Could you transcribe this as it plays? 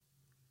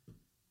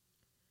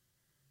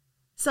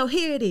So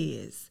here it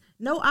is.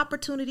 No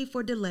opportunity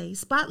for delay.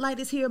 Spotlight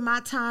is here, my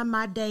time,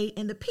 my day,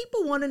 and the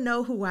people want to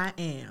know who I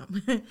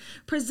am.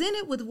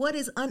 Presented with what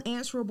is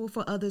unanswerable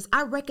for others,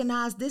 I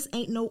recognize this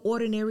ain't no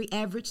ordinary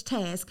average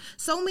task.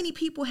 So many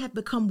people have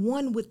become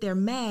one with their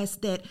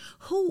mask that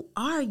who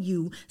are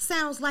you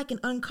sounds like an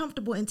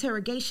uncomfortable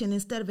interrogation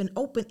instead of an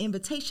open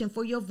invitation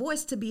for your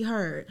voice to be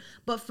heard.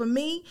 But for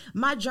me,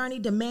 my journey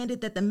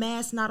demanded that the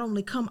mask not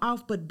only come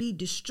off but be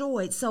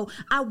destroyed. So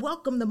I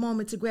welcome the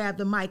moment to grab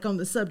the mic on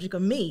the subject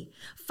of me.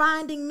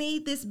 Finding me,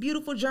 this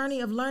beautiful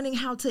journey of learning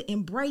how to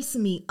embrace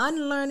me,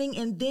 unlearning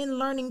and then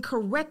learning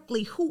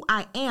correctly who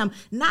I am,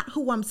 not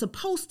who I'm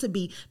supposed to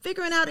be,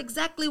 figuring out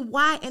exactly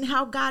why and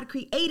how God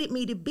created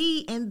me to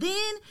be, and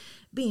then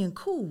being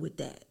cool with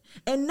that.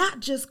 And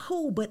not just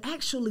cool, but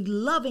actually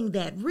loving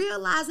that,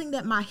 realizing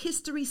that my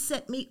history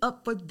set me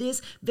up for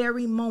this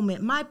very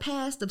moment. My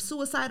past of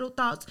suicidal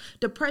thoughts,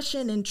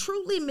 depression, and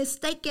truly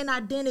mistaken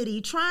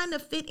identity, trying to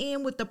fit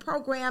in with the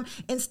program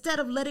instead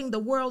of letting the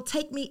world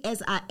take me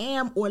as I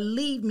am or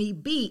leave me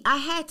be. I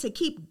had to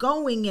keep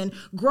going and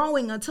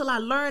growing until I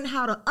learned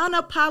how to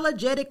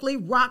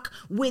unapologetically rock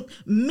with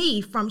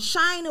me, from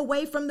shying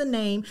away from the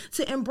name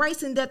to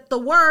embracing that the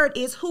word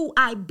is who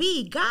I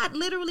be. God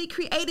literally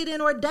created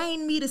and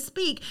ordained me to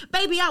speak.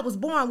 Baby, I was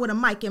born with a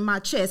mic in my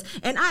chest,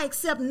 and I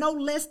accept no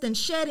less than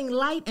shedding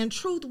light and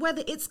truth,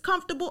 whether it's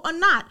comfortable or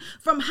not.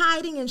 From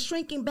hiding and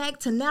shrinking back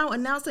to now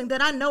announcing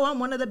that I know I'm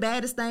one of the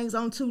baddest things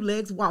on two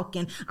legs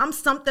walking. I'm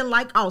something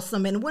like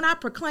awesome, and when I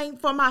proclaim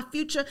for my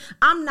future,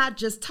 I'm not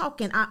just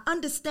talking. I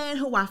understand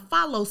who I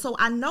follow, so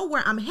I know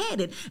where I'm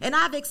headed, and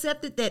I've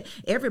accepted that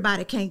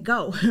everybody can't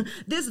go.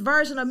 This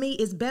version of me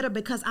is better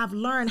because I've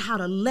learned how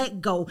to let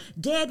go.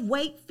 Dead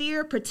weight,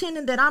 fear,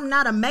 pretending that I'm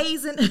not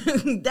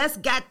amazing, that's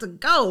got to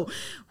go.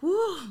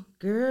 Whew,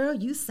 girl,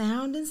 you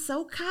sounding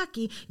so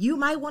cocky. You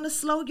might want to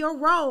slow your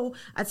roll.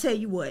 I tell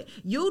you what,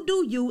 you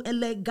do you and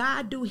let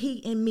God do he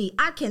in me.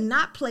 I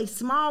cannot play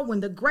small when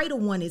the greater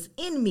one is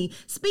in me.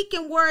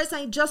 Speaking words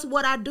ain't just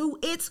what I do,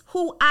 it's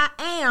who I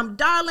am.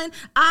 Darling,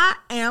 I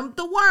am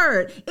the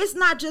word. It's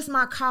not just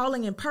my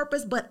calling and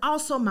purpose, but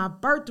also my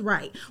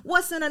birthright.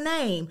 What's in a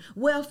name?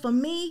 Well, for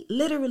me,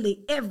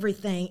 literally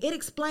everything. It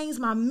explains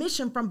my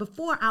mission from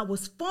before I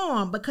was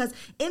formed, because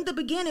in the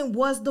beginning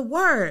was the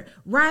word,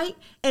 right?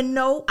 And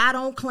no, I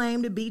don't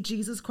claim to be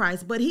Jesus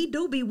Christ, but he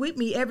do be with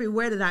me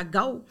everywhere that I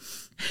go.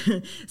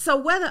 So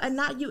whether or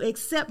not you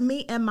accept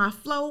me and my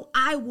flow,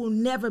 I will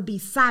never be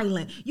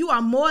silent. You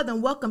are more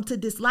than welcome to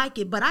dislike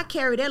it, but I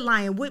carry that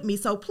lion with me.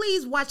 So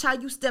please watch how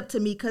you step to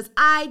me, because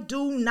I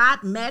do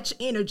not match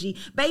energy.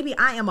 Baby,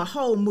 I am a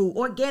whole moo,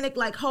 organic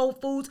like Whole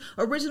Foods,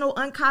 original,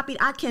 uncopied.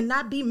 I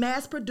cannot be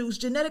mass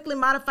produced, genetically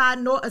modified,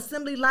 nor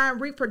assembly line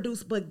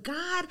reproduced, but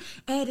God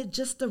added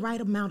just the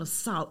right amount of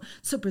salt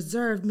to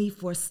preserve me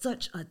for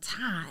such a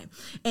time.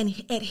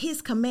 And at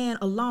his command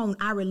alone,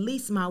 I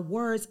release my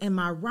words and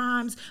my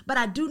rhymes, but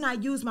I do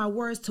not use my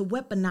words to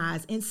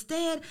weaponize.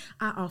 Instead,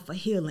 I offer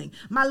healing.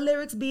 My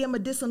lyrics be a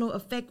medicinal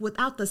effect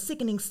without the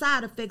sickening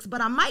side effects,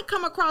 but I might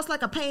come across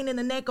like a pain in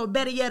the neck, or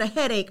better yet, a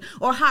headache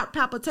or heart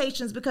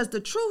palpitations, because the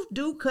truth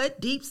do cut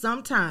deep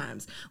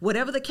sometimes.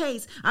 Whatever the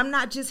case, I'm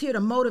not just here to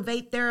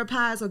motivate,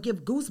 therapize, or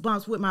give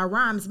goosebumps with my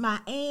rhymes. My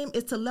aim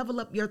is to level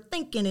up your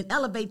thinking and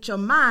elevate your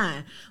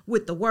mind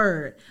with the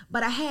word.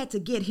 But I had to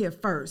get here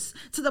first,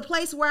 to the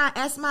place where I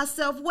asked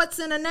myself, what's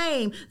in a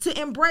name?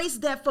 To embrace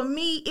that for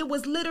me, it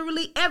was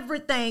literally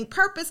everything.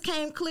 Purpose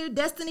came clear,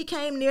 destiny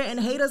came near,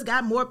 and haters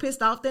got more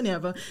pissed off than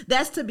ever.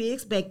 That's to be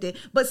expected.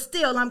 But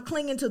still, I'm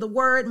clinging to the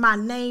word, my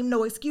name,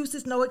 no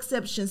excuses, no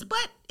exceptions.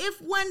 But if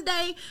one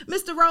day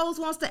Mr. Rose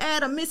wants to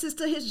add a Mrs.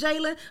 to his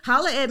Jalen,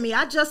 holler at me.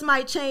 I just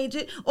might change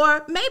it.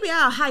 Or maybe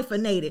I'll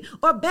hyphenate it.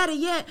 Or better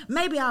yet,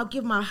 maybe I'll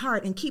give my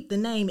heart and keep the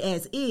name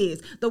as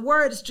is. The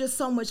word is just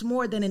so much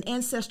more than an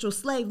ancestral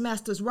slave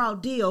master's raw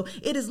deal.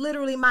 It is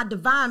literally my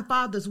divine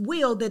father's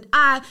will that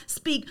I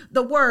speak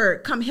the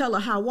word, come hell or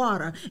high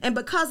water. And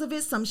because of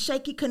it, some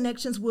shaky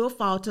connections will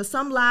falter,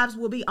 some lives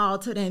will be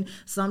altered, and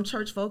some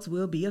church folks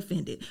will be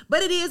offended.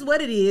 But it is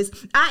what it is.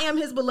 I am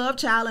his beloved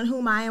child, in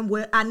whom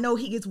I know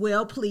he is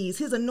well pleased.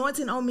 His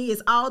anointing on me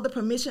is all the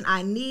permission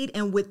I need,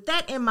 and with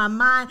that in my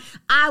mind,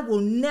 I will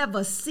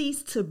never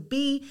cease to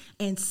be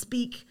and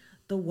speak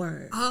the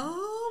word.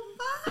 Oh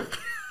my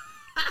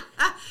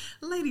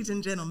ladies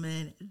and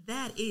gentlemen,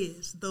 that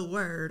is the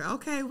word.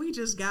 Okay, we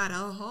just got a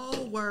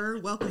whole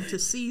word. Welcome to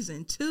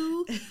season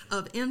 2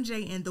 of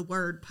MJ and the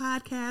Word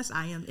podcast.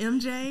 I am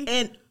MJ.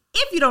 And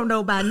if you don't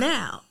know by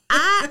now,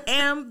 I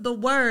am the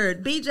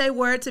word. BJ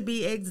Word to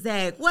be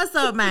exact. What's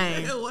up,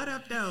 man? What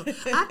up, though?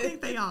 I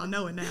think they all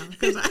know it now,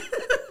 because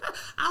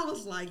I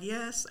was like,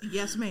 yes,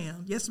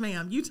 ma'am. Yes,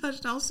 ma'am. You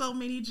touched on so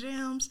many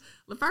gems.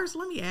 First,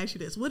 let me ask you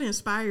this. What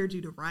inspired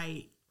you to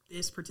write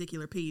this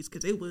particular piece?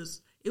 Because it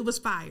was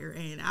fire,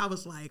 and I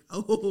was like,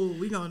 oh,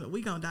 we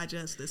gonna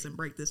digest this and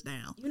break this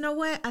down. You know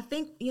what? I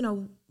think,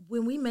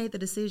 when we made the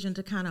decision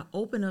to kind of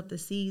open up the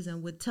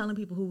season with telling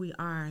people who we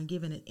are and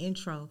giving an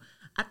intro,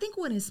 I think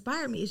what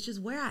inspired me is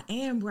just where I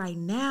am right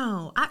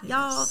now.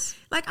 Y'all, Yes.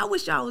 like, I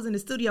wish y'all was in the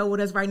studio with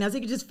us right now so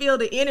you could just feel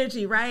the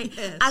energy, right?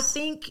 Yes. I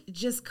think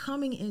just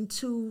coming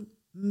into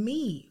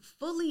me,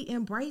 fully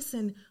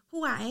embracing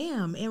who I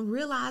am and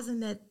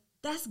realizing that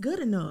that's good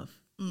enough.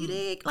 You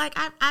dig? Like,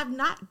 I've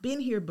not been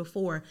here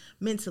before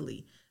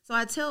mentally. So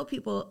I tell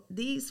people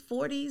these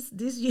 40s,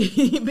 this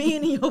year,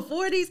 being in your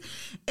 40s,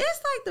 it's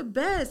like the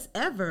best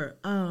ever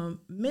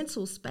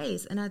mental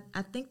space. And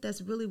I think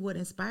that's really what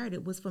inspired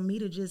it, was for me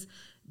to just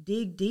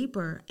dig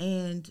deeper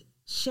and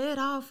shed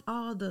off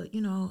all the,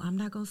 I'm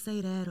not going to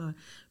say that, or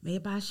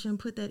maybe I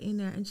shouldn't put that in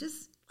there, and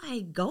just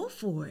like go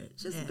for it.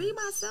 Just be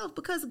myself,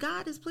 because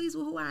God is pleased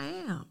with who I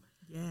am.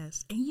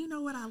 Yes. And you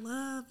know what I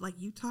love? Like,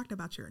 you talked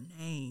about your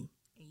name,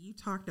 and you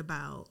talked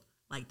about,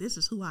 like, this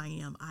is who I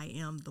am. I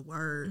am the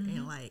word.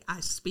 And like,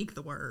 I speak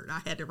the word.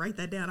 I had to write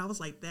that down. I was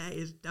like, that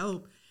is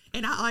dope.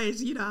 And I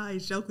always, I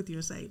always joke with you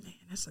and say, man,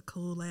 that's a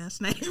cool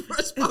last name for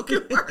a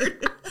spoken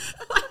word.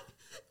 Like,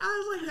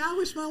 I was like, I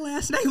wish my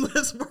last name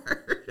was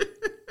Word.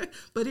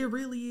 But it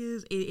really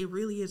is. It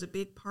really is a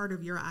big part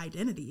of your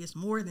identity. It's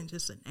more than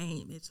just a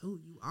name. It's who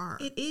you are.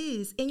 It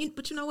is.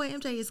 But you know what,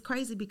 MJ, is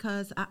crazy,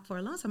 because for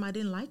a long time I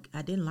didn't like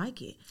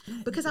it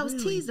because I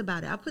was teased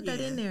about it. I put that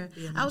in there.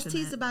 I was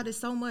teased about it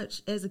so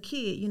much as a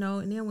kid,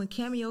 and then when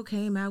Cameo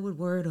came out with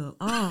Word Up,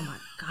 oh my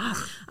God,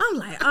 I'm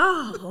like,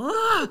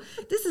 oh,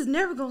 this is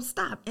never gonna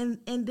stop. And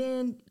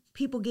then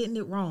people getting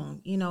it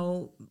wrong,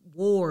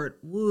 Ward,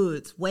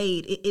 Woods,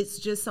 Wade. It's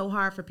just so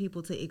hard for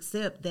people to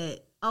accept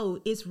that, oh,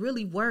 it's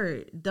really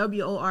Word,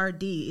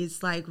 WORD.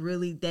 It's like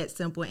really that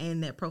simple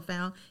and that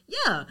profound.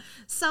 Yeah.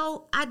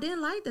 So I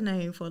didn't like the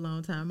name for a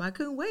long time. I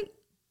couldn't wait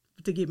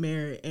to get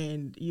married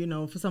and,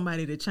 for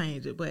somebody to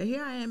change it. But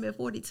here I am at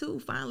 42,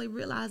 finally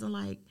realizing,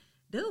 like,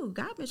 dude,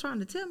 God been trying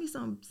to tell me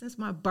something since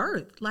my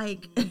birth.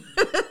 Like,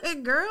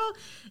 girl,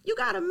 you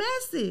got a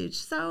message.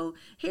 So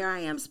here I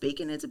am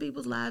speaking into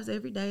people's lives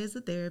every day as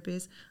a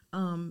therapist,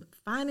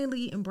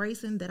 finally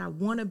embracing that I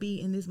want to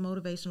be in this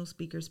motivational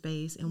speaker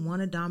space and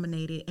want to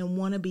dominate it and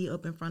want to be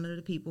up in front of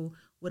the people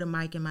with a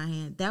mic in my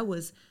hand. That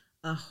was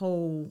a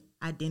whole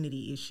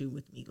identity issue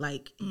with me.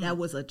 Like, that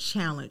was a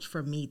challenge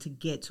for me to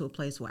get to a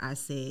place where I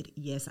said,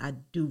 yes, I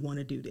do want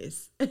to do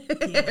this.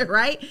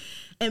 Right?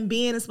 And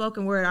being a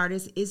spoken word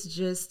artist, it's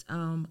just,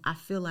 I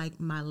feel like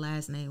my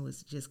last name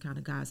was just kind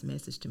of God's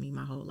message to me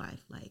my whole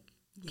life. Like,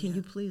 can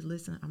you please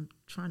listen? I'm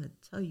trying to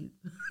tell you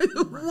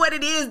what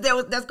it is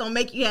that's going to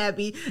make you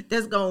happy,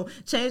 that's going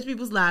to change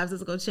people's lives,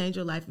 that's going to change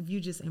your life if you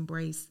just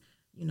embrace,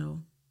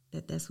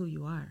 that's who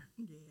you are.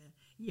 Yeah.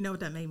 You know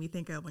what that made me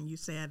think of when you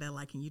said that,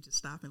 like, can you just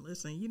stop and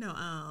listen?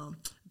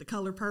 The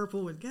color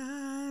purple with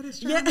God is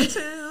trying to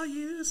tell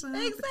you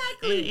something.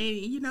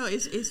 Exactly. And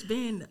it's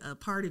been a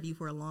part of you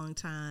for a long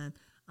time.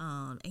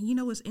 And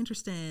it's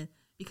interesting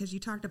because you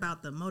talked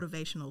about the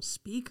motivational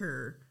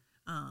speaker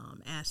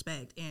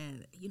aspect.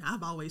 And,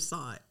 I've always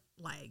thought,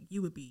 like,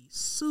 you would be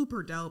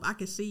super dope. I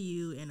could see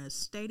you in a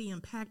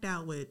stadium packed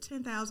out with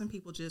 10,000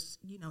 people just,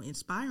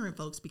 inspiring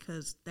folks,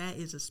 because that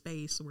is a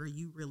space where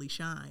you really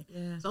shine.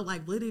 Yeah. So,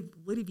 like, what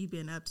have you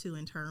been up to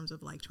in terms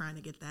of, like, trying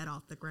to get that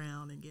off the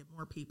ground and get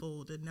more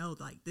people to know,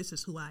 like, this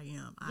is who I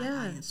am.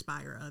 I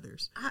inspire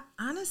others.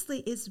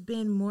 Honestly, it's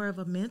been more of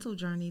a mental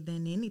journey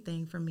than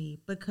anything for me,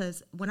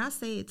 because when I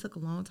say it took a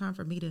long time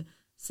for me to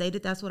say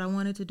that that's what I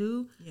wanted to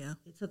do,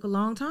 it took a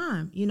long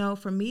time,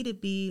 for me to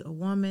be a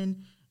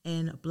woman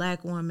and a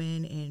Black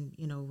woman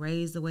and,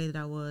 raised the way that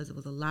I was. It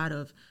was a lot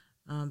of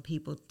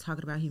people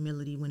talking about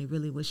humility when it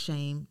really was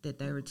shame that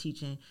they were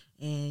teaching.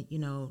 And,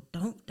 you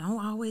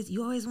always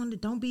want to,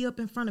 don't be up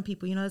in front of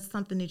people. It's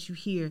something that you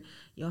hear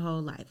your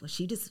whole life. Well,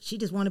 she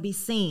just want to be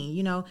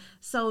seen,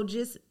 So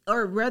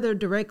or rather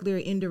directly or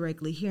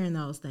indirectly hearing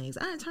those things,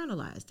 I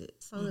internalized it.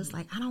 So it's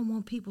like, I don't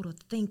want people to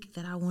think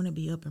that I want to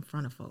be up in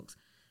front of folks.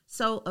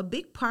 So a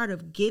big part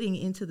of getting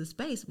into the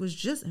space was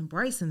just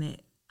embracing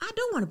it. I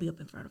do want to be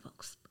up in front of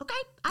folks. Okay,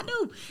 I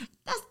do.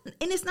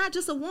 And it's not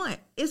just a want.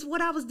 It's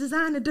what I was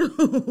designed to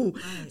do.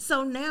 Right.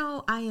 So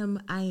now I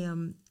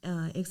am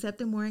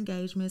accepting more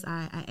engagements.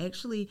 I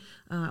actually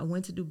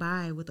went to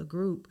Dubai with a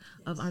group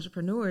of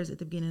entrepreneurs at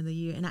the beginning of the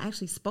year, and I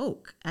actually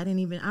spoke. I don't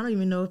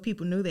even know if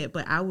people knew that,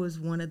 but I was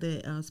one of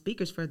the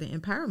speakers for the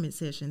empowerment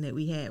session that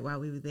we had while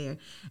we were there.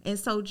 And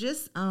so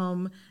just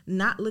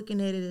not looking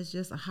at it as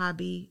just a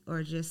hobby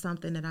or just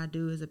something that I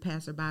do as a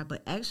passerby,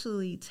 but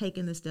actually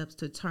taking the steps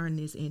to turn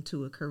this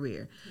into a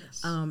career.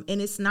 Yes. And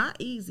it's not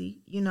easy,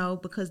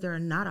 because there are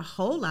not a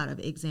whole lot of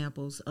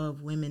examples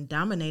of women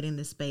dominating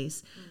the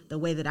space the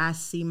way that I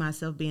see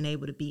myself being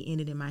able to be in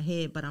it in my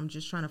head. But I'm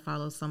just trying to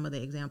follow some of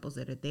the examples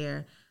that are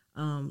there.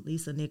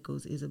 Lisa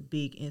Nichols is a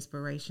big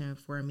inspiration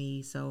for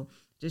me. So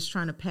just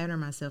trying to pattern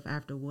myself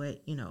after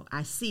what,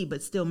 I see,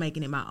 but still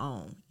making it my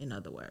own, in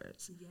other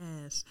words.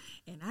 Yes.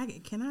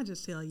 And can I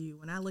just tell you,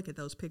 when I look at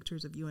those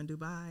pictures of you in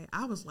Dubai,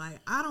 I was like,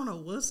 I don't know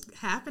what's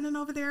happening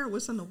over there,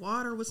 what's in the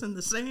water, what's in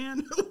the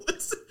sand,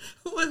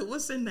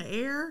 what's in the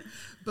air.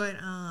 But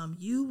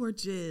you were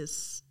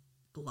just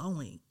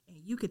glowing. And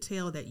you could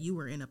tell that you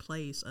were in a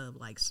place of,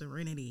 like,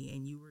 serenity,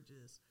 and you were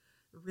just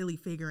really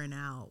figuring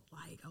out,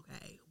 like,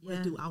 okay,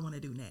 what do I want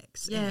to do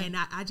next? Yeah. And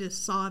I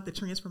just saw the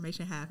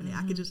transformation happening.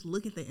 I could just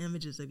look at the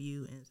images of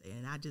you,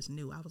 and I just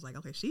knew. I was like,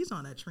 okay, she's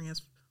on a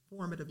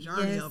transformative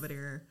journey over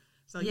there.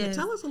 So yeah,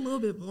 tell us a little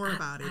bit more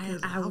about it,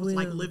 because I was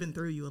like living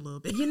through you a little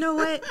bit. You know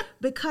what?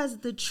 Because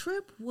the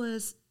trip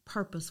was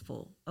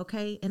purposeful,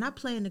 okay? And I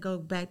plan to go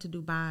back to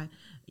Dubai,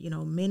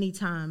 many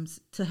times,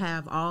 to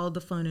have all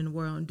the fun in the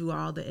world and do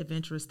all the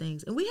adventurous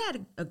things. And we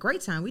had a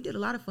great time. We did a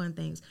lot of fun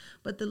things.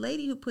 But the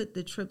lady who put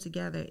the trip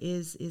together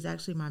is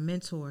actually my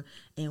mentor.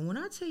 And when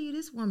I tell you,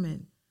 this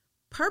woman,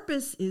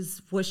 purpose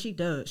is what she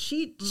does.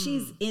 She's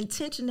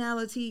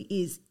intentionality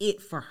is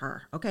it for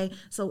her. Okay.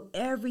 So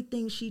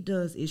everything she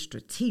does is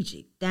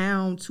strategic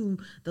down to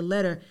the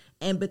letter.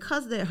 And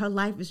because of that, her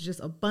life is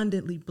just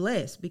abundantly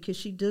blessed, because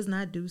she does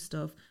not do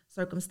stuff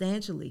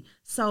circumstantially.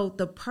 So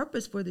the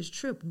purpose for this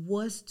trip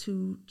was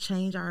to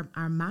change our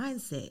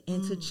mindset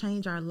and to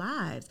change our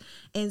lives.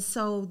 And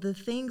so the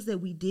things that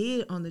we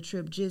did on the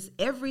trip, just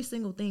every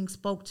single thing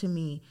spoke to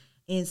me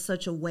in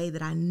such a way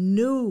that I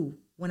knew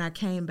when I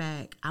came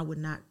back, I was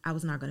not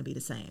going to be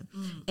the same.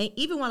 And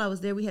even while I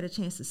was there, we had a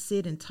chance to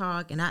sit and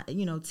talk,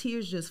 and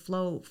tears just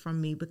flowed from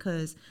me,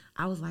 because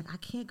I was like, I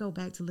can't go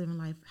back to living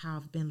life how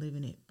I've been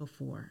living it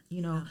before.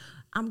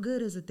 I'm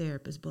good as a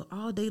therapist, but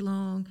all day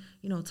long,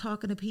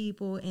 talking to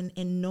people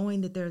and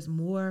knowing that there's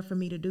more for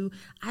me to do,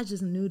 I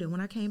just knew that when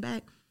I came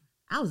back,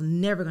 I was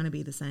never going to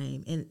be the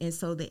same. And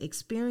so the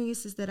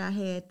experiences that I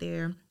had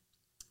there,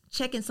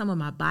 checking some of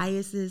my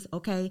biases,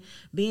 okay,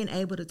 being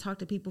able to talk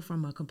to people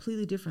from a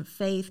completely different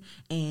faith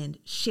and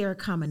share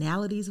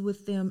commonalities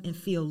with them and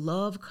feel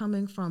love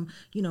coming from,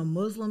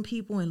 Muslim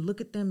people, and look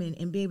at them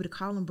and be able to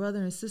call them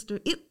brother and sister.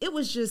 It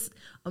was just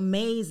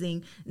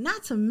amazing.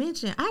 Not to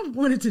mention, I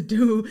wanted to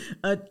do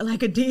a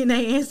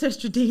DNA,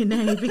 ancestry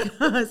DNA,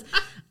 because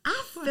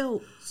I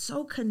felt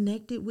so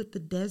connected with the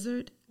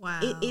desert. Wow.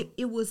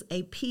 It was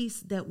a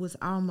piece that was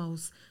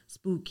almost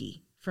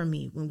spooky for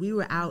me. When we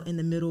were out in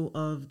the middle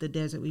of the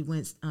desert, we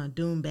went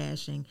dune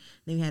bashing.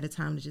 Then we had a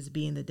time to just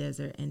be in the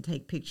desert and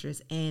take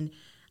pictures. And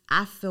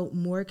I felt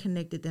more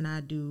connected than I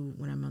do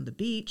when I'm on the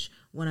beach,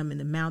 when I'm in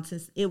the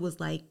mountains. It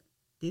was like,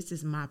 this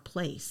is my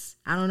place.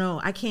 I don't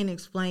know. I can't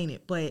explain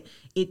it, but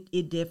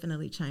it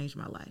definitely changed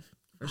my life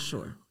for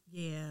sure.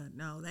 Yeah,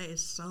 no, that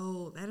is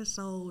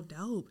so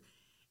dope.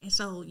 And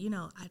so,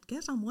 I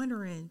guess I'm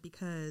wondering,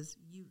 because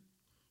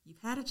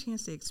you've had a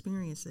chance to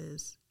experience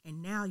this,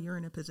 and now you're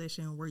in a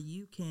position where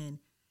you can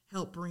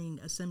help bring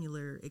a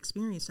similar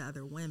experience to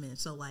other women.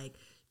 So, like,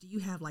 do you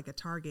have like a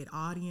target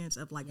audience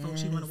of like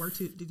folks you want to work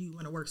to? Do you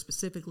want to work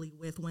specifically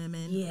with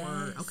women? Yes.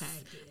 Okay.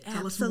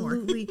 Tell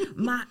Absolutely. us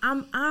more.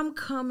 I'm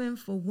coming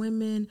for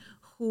women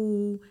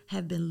who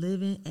have been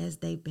living as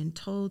they've been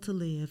told to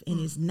live, and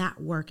it's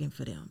not working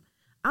for them.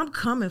 I'm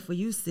coming for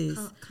you, sis.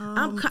 I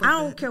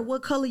don't care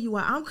what color you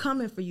are. I'm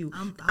coming for you.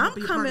 I'm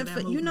coming for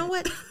you. Know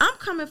what? I'm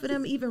coming for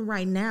them even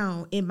right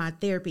now in my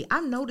therapy.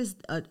 I've noticed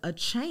a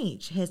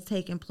change has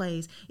taken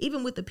place,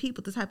 even with the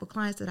people, the type of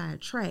clients that I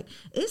attract.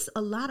 It's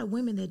a lot of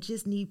women that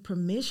just need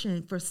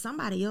permission for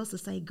somebody else to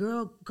say,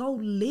 girl, go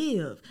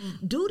live.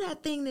 Do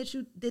that thing that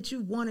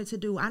you wanted to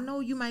do. I know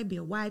you might be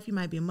a wife, you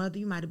might be a mother,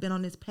 you might have been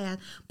on this path,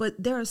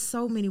 but there are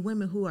so many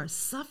women who are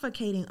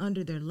suffocating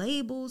under their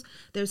labels.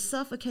 They're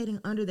suffocating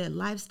under their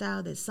lifestyle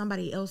that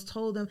somebody else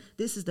told them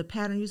this is the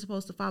pattern you're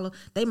supposed to follow.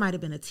 They might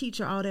have been a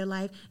teacher all their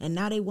life, and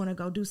now they want to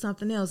go do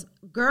something else.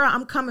 Girl,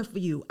 I'm coming for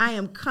you. I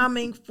am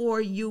coming for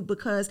you,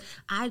 because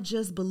I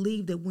just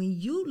believe that when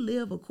you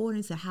live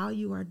according to how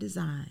you are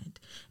designed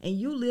and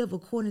you live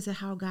according to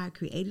how God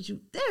created you,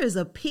 there is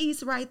a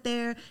peace right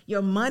there.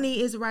 Your money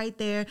is right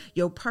there.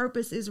 Your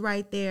purpose is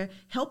right there.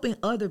 Helping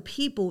other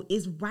people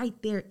is right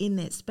there in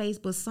that space.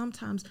 But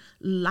sometimes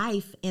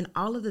life and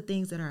all of the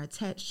things that are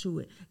attached to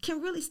it can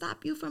really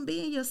stop you from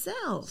being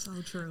yourself. So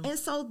true. And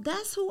so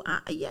that's who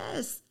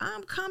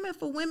I'm coming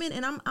for women,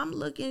 and I'm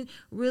looking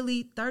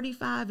really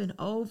 35 and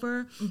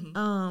over,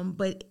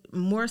 but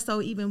more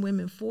so even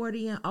women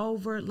 40 and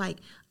over. Like,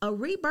 a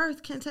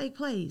rebirth can take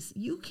place.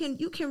 You can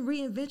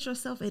reinvent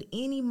yourself at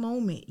any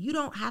moment. You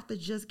don't have to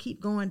just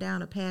keep going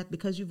down a path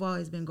because you've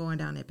always been going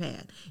down that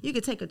path. You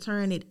can take a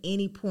turn at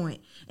any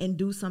point and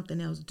do something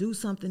else. Do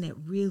something that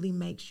really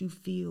makes you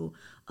feel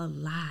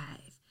alive.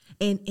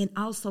 And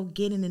also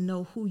getting to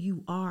know who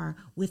you are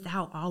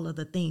without all of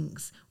the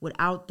things,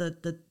 without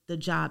the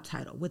job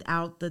title,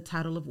 without the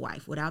title of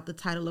wife, without the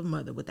title of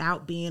mother,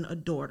 without being a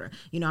daughter.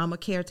 I'm a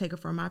caretaker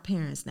for my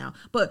parents now,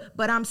 but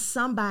I'm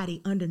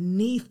somebody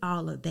underneath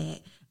all of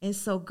that. And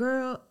so,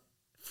 girl,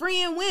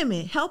 freeing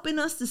women, helping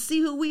us to see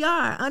who we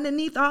are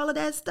underneath all of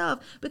that stuff,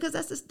 because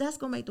that's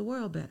gonna make the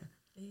world better.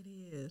 It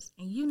is.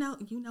 And you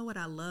know what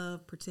I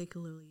love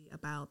particularly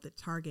about the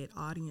target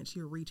audience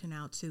you're reaching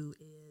out to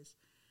is,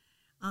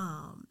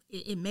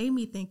 it made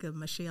me think of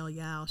Michelle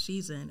Yeoh.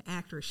 She's an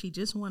actress. She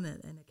just won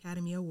an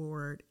Academy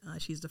Award.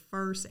 She's the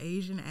first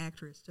Asian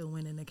actress to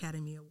win an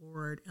Academy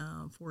Award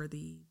for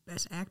the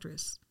Best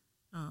Actress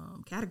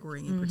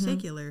category in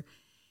particular.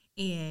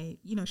 And,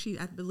 you know,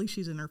 I believe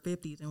she's in her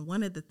 50s. And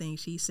one of the things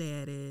she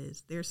said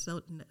is,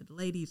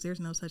 ladies, there's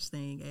no such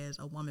thing as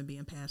a woman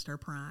being past her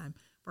prime.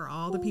 For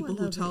all the people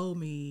who told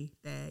me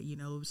that, you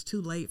know, it was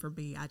too late for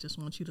me, I just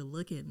want you to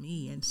look at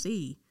me and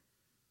see,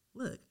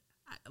 look,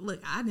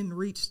 I didn't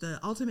reach the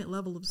ultimate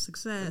level of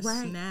success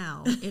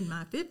now in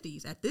my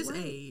 50s at this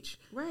age.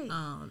 Right.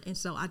 And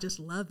so I just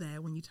love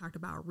that when you talked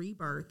about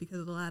rebirth,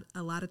 because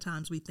a lot of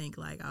times we think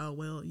like, oh,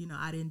 well, you know,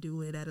 I didn't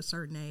do it at a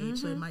certain age,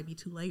 so it might be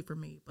too late for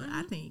me. But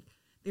I think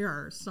there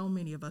are so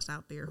many of us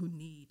out there who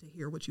need to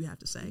hear what you have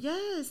to say.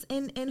 Yes,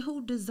 and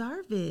who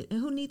deserve it, and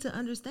who need to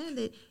understand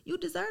that you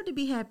deserve to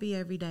be happy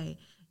every day.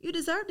 You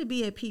deserve to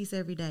be at peace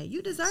every day.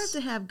 You deserve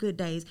to have good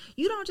days.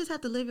 You don't just have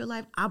to live your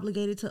life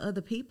obligated to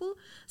other people.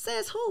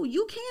 Says who?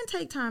 You can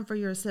take time for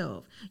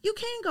yourself. You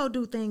can go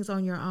do things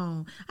on your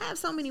own. I have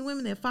so many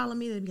women that follow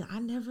me that be like, I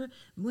never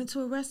went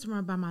to a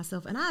restaurant by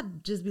myself. And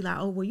I'd just be like,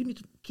 oh, well, you need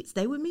to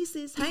stay with me,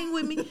 sis. Hang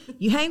with me.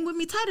 You hang with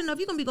me tight enough,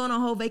 you're going to be going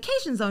on whole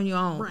vacations on your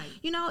own. Right.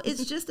 You know,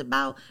 it's just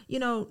about, you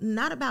know,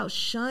 not about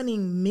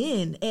shunning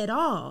men at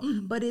all,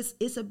 but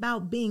it's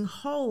about being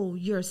whole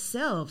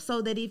yourself,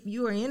 so that if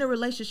you are in a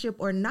relationship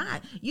or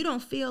not, you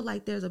don't feel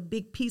like there's a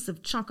big piece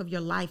of chunk of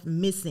your life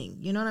missing.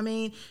 You know what I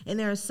mean? And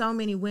there are so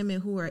many women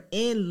who are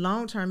in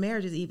long-term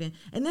marriages even,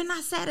 and they're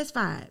not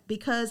satisfied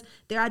because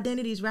their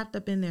identity is wrapped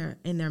up in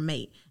their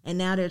mate. And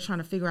now they're trying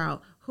to figure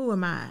out, who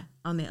am I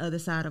on the other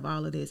side of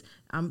all of this?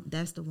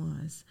 That's the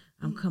ones.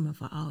 I'm coming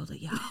for all of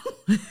y'all.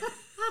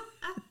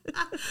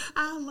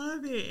 I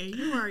love it. And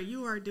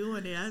you are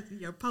doing it.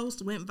 Your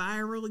post went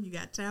viral. You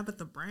got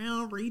Tabitha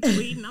Brown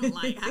retweeting. I'm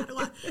like, how do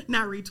I,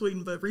 not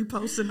retweeting, but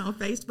reposting on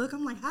Facebook.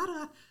 I'm like, how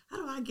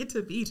do I get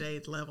to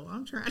BJ's level?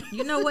 I'm trying.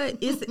 You know what?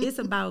 It's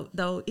about,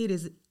 though, it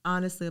is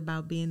honestly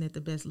about being at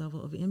the best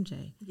level of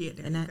MJ. Yeah,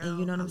 there and you go. And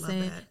you know what I'm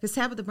saying? Because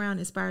Tabitha Brown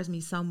inspires me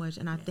so much,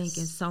 and I think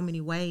in so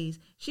many ways,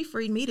 she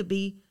freed me to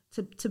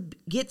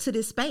get to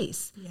this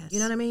space. Yes. You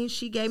know what I mean?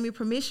 She gave me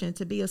permission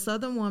to be a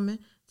Southern woman,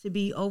 to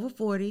be over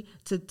 40,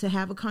 to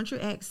have a country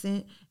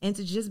accent, and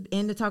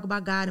to talk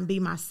about God and be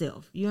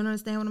myself. You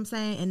understand what I'm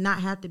saying? And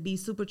not have to be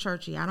super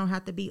churchy. I don't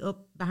have to be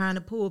up behind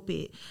the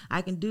pulpit.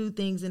 I can do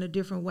things in a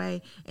different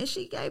way. And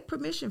she gave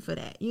permission for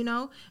that, you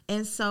know?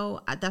 And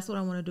so that's what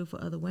I want to do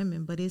for other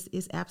women. But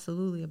it's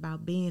absolutely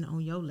about being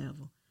on your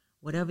level,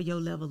 whatever your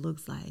level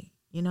looks like,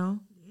 you know?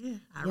 Yeah,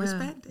 I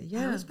respect it.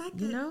 Yeah, I respect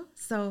it. You know,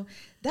 so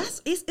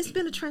it's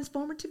been a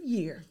transformative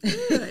year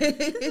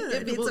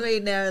Good.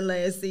 between now and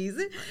last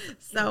season.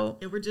 So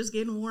and we're just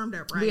getting warmed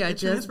up, right? We are the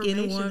just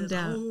getting warmed is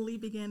up. Only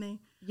beginning.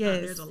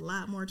 Yes, there's a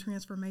lot more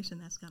transformation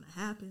that's going to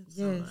happen.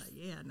 So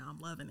I'm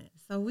loving it.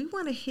 So we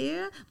want to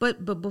hear,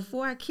 but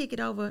before I kick it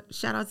over,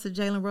 shout out to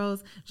Jalen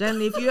Rose.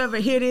 Jalen, if you ever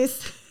hear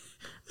this,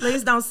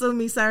 please don't sue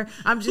me, sir.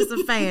 I'm just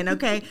a fan,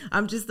 okay?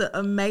 I'm just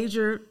a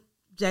major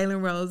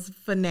Jalen Rose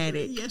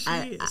fanatic. Yes,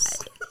 she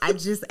is. I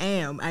just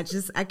am. I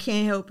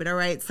can't help it. All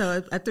right.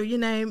 So I threw your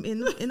name in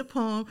the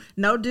poem.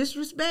 No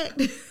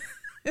disrespect.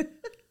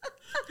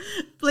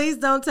 Please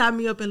don't tie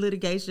me up in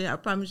litigation. I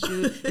promise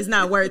you, it's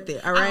not worth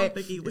it. All right. I don't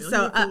think he will.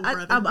 So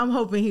I'm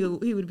hoping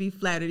he would be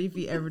flattered if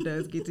he ever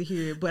does get to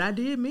hear it. But I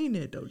did mean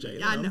that though,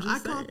 Jalen. I know. I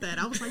caught that.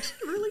 I was like, she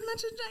really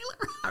mentioned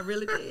Jalen. I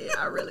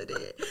really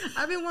did.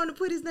 I've been wanting to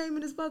put his name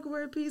in the spoken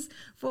word piece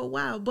for a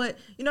while. But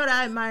you know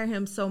that I admire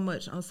him so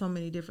much on so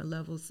many different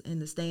levels in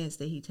the stance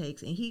that he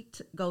takes, and he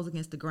goes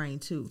against the grain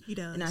too. He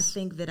does. And I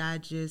think that I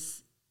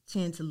just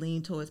tend to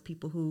lean towards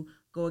people who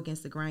go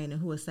against the grain and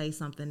who will say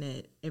something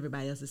that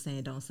everybody else is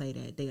saying, don't say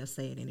that. They'll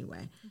say it anyway.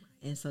 Right.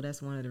 And so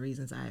that's one of the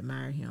reasons I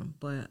admire him.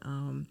 But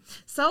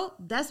so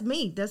that's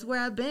me. That's where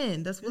I've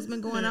been. That's what's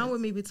been going on with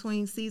me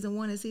between season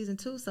 1 and season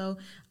 2. So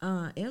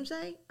MJ,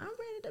 I'm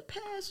ready to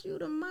pass you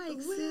the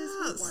mic,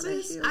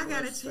 sis. I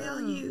gotta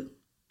tell you.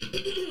 let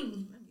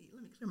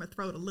me clear my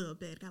throat a little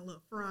bit. Got a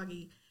little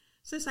froggy.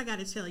 Sis, I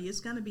gotta tell you, it's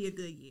gonna be a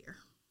good year.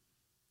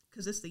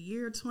 Because it's the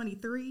year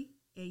 23.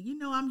 And you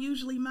know I'm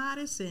usually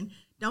modest, and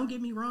don't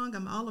get me wrong,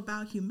 I'm all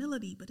about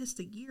humility, but it's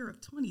the year of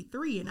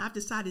 23, and I've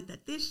decided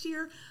that this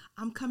year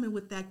I'm coming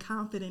with that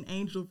confident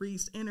Angel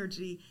Reese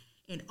energy,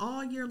 and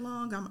all year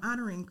long I'm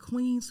honoring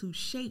queens who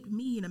shaped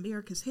me in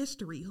America's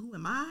history. Who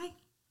am I?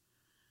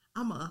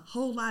 I'm a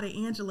whole lot of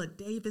Angela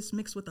Davis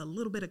mixed with a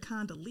little bit of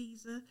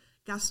Condoleezza.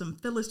 Got some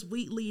Phyllis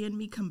Wheatley in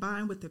me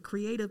combined with the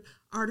creative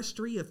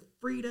artistry of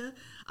Frida.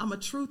 I'm a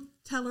truth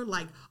teller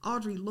like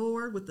Audre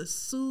Lorde with the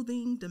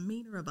soothing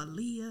demeanor of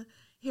Aaliyah.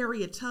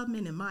 Harriet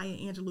Tubman and Maya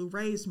Angelou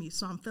raised me,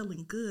 so I'm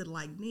feeling good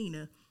like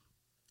Nina.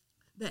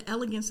 The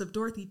elegance of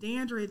Dorothy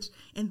Dandridge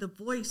and the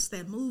voice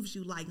that moves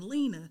you like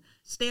Lena.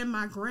 Stand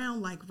my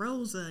ground like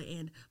Rosa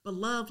and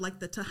beloved like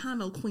the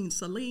Tejano Queen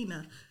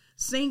Selena.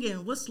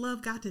 Singing What's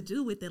Love Got to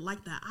Do With It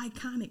like the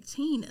iconic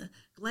Tina.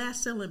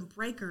 Glass-selling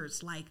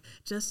breakers like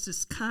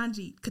Justice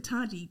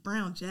Ketanji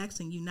Brown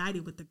Jackson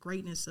united with the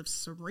greatness of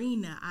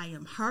Serena. I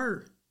am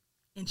her,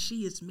 and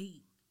she is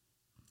me.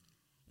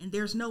 And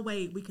there's no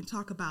way we can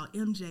talk about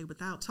MJ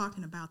without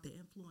talking about the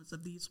influence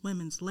of these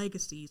women's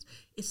legacies.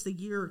 It's the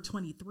year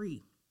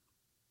 23.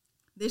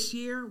 This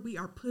year, we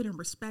are putting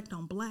respect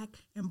on Black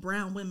and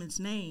brown women's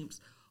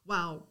names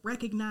while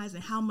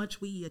recognizing how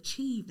much we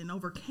achieved and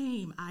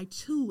overcame. I,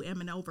 too,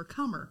 am an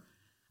overcomer.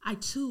 I,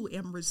 too,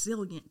 am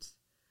resilient.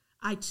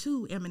 I,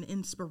 too, am an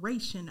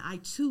inspiration. I,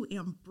 too,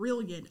 am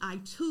brilliant.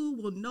 I, too,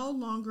 will no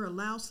longer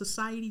allow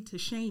society to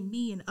shame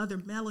me and other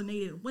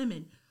melanated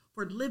women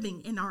for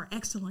living in our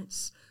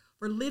excellence,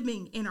 for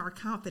living in our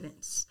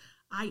confidence.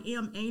 I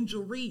am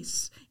Angel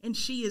Reese, and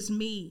she is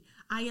me.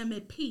 I am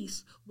at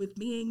peace with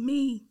being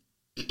me.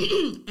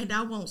 And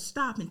I won't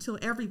stop until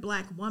every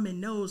Black woman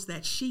knows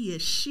that she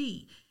is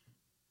she.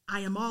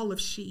 I am all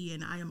of she,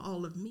 and I am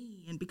all of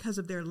me. And because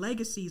of their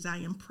legacies, I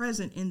am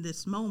present in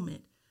this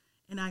moment.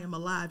 And I am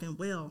alive and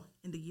well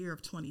in the year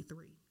of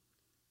 23.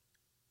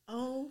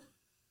 Oh,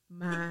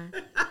 my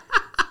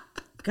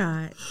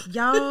God.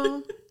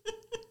 Y'all,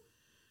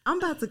 I'm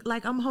about to,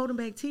 like, I'm holding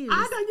back tears.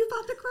 I know you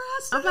about to cry,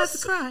 sis. I'm about to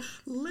cry.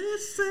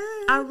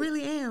 Listen. I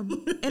really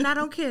am. And I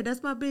don't care.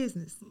 That's my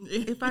business.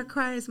 If I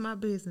cry, it's my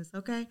business,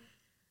 okay?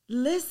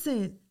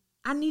 Listen,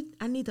 I need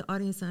the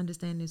audience to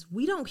understand this.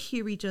 We don't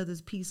hear each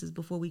other's pieces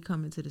before we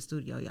come into the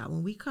studio, y'all.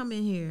 When we come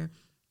in here,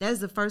 that's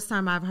the first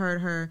time I've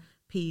heard her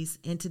piece,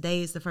 and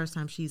today is the first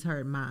time she's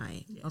heard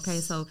mine. Yes. Okay,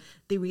 so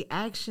the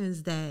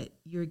reactions that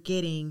you're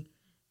getting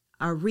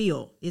are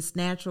real. It's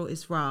natural.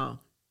 It's raw.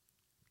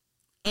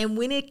 And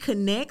when it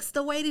connects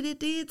the way that it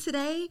did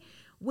today,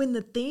 when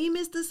the theme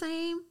is the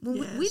same,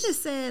 when we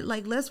just said,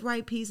 like, let's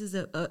write pieces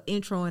of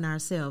intro in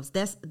ourselves.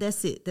 That's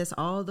it. That's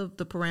all the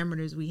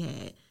parameters we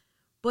had.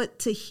 But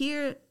to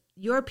hear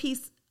your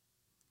piece,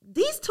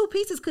 these two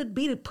pieces could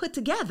be put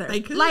together.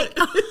 They could. Like,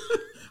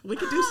 we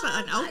could do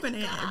something open.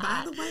 And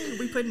by the way,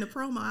 we putting the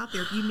promo out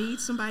there. If you need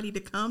somebody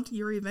to come to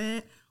your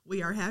event,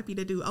 we are happy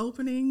to do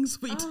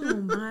openings. We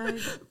do. My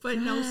but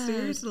God. No,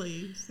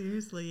 seriously,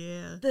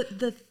 yeah.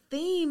 The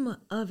theme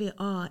of it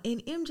all.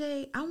 And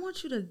MJ, I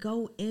want you to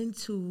go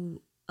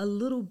into a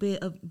little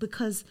bit of,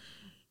 because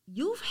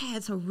you've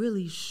had to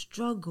really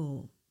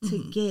struggle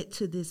to get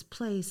to this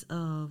place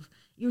of,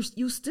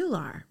 you still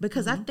are,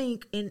 because I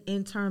think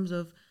in terms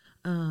of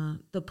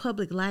the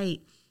public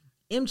light,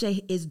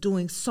 MJ is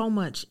doing so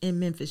much in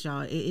Memphis,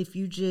 y'all. If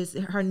you just,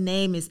 her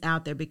name is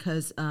out there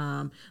because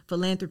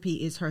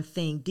philanthropy is her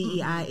thing.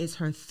 DEI is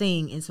her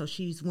thing. And so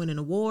she's winning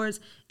awards.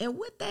 And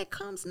with that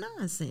comes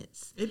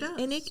nonsense. It does.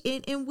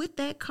 And with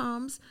that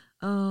comes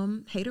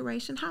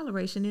hateration,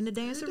 holleration in the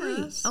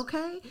dancery.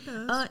 Okay? It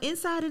does.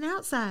 Inside and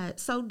outside.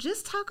 So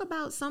just talk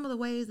about some of the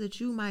ways that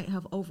you might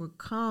have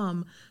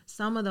overcome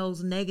some of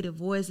those negative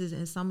voices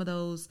and some of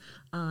those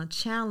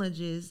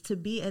challenges to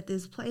be at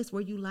this place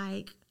where you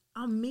like,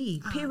 I'm me,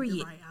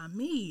 period. Right, I'm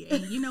me.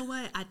 And you know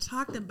what? I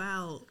talked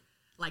about,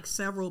 like,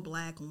 several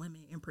Black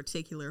women in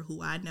particular who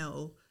I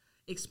know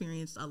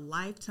experienced a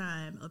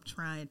lifetime of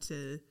trying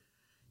to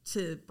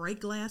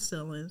break glass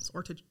ceilings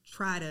or to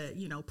try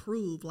to,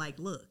 prove, like,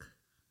 look,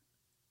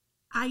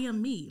 I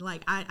am me.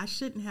 Like, I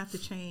shouldn't have to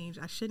change.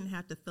 I shouldn't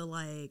have to feel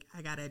like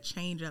I got to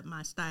change up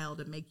my style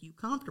to make you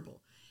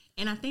comfortable.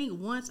 And I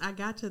think once I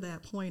got to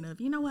that point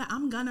of, you know what,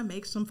 I'm going to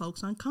make some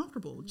folks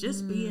uncomfortable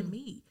just being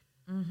me.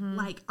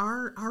 Like,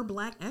 our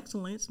Black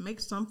excellence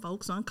makes some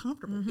folks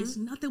uncomfortable. It's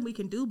nothing we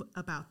can do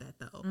about that,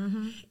 though.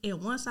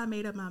 And once I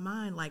made up my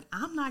mind, like,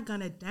 I'm not going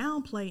to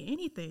downplay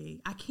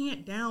anything. I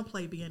can't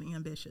downplay being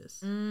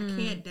ambitious. I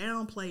can't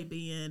downplay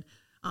being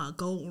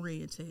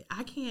goal-oriented.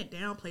 I can't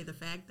downplay the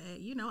fact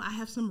that, I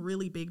have some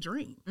really big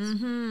dreams.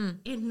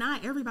 And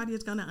not everybody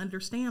is going to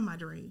understand my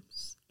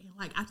dreams. And,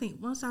 like, I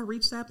think once I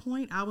reached that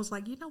point, I was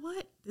like, you know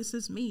what? This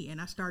is me.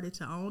 And I started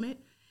to own it.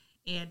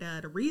 And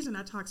the reason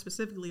I talk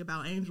specifically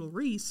about Angel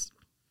Reese,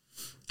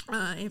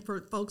 and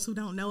for folks who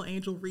don't know,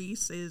 Angel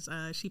Reese is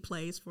she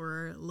plays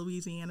for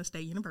Louisiana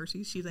State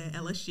University. She's at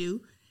LSU,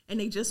 and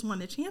they just won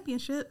the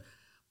championship.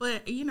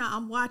 But,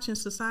 I'm watching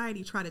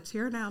society try to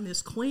tear down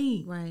this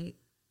queen. Right.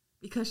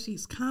 Because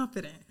she's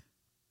confident,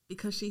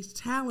 because she's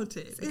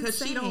talented, because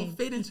she don't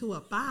fit into a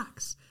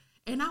box.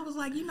 And I was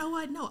like, you know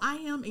what? No, I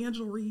am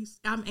Angel Reese.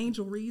 I'm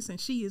Angel Reese, and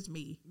she is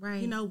me.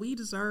 Right. We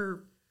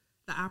deserve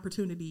the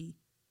opportunity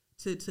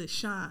to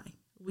shine.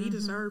 We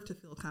deserve to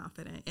feel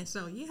confident. And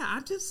so,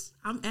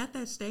 I'm at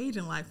that stage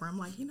in life where I'm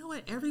like, you know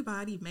what?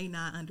 Everybody may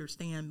not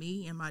understand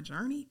me and my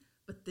journey,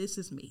 but this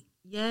is me.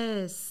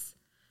 Yes.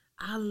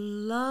 I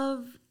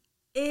love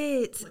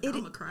it. I'm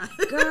gonna cry.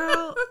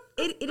 Girl,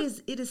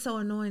 it is so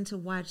annoying to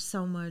watch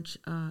so much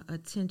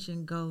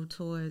attention go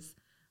towards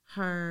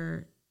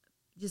her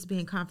just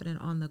being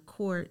confident on the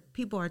court.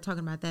 People are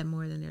talking about that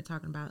more than they're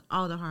talking about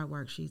all the hard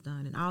work she's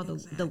done and all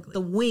the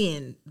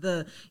win,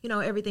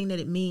 everything that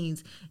it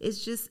means.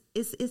 It's just,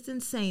 it's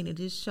insane. It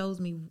just shows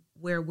me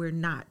where we're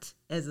not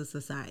as a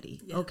society.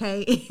 Yeah.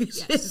 Okay.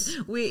 It's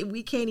just,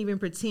 we can't even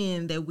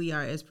pretend that we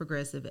are as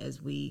progressive as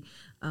we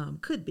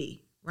could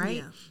be. Right.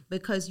 Yeah.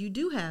 Because you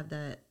do have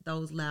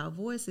those loud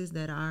voices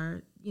that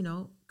are,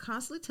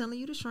 constantly telling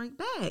you to shrink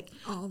back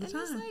all the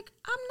time. It's like,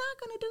 I'm not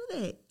going to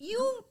do that.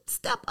 You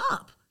step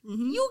up.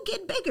 You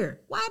get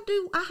bigger. Why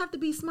do I have to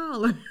be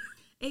smaller?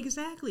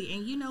 Exactly.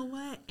 And you know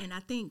what? And I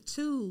think,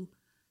 too,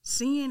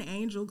 seeing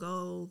Angel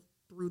go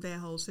through that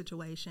whole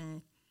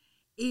situation,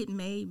 it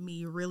made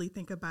me really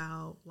think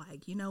about,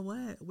 like, you know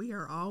what? We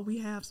are all we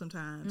have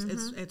sometimes.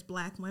 It's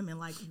Black women.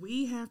 Like,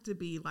 we have to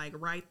be, like,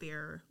 right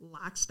there,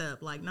 locked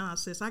up. Like, nah,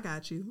 sis, I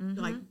got you.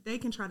 Like, they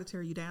can try to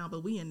tear you down,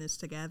 but we in this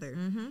together.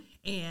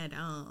 And,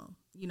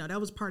 you know, that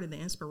was part of the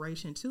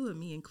inspiration, too, of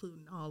me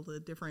including all the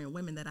different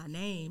women that I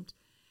named.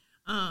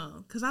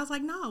 Because I was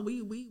like, no,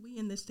 we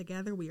in this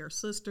together. We are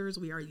sisters.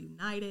 We are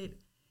united.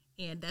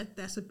 And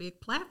that's a big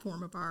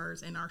platform of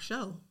ours in our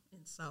show.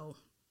 And so...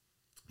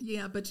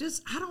 yeah, but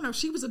just, I don't know,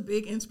 she was a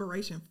big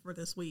inspiration for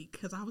this week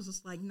because I was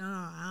just like,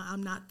 nah,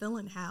 I'm not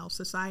feeling how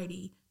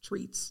society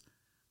treats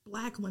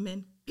Black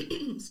women,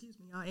 excuse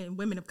me, and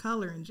women of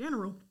color in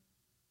general,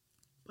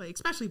 but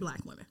especially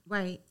Black women.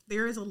 Right.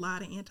 There is a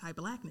lot of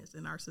anti-Blackness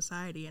in our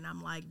society, and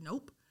I'm like,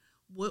 nope.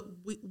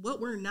 What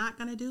we're not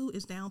going to do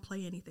is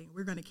downplay anything.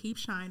 We're going to keep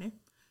shining.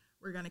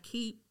 We're going to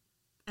keep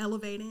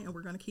elevating, and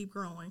we're going to keep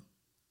growing.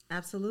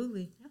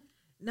 Absolutely. Yeah.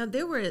 Now,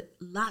 there were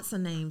lots of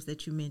names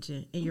that you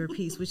mentioned in your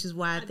piece, which is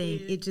why I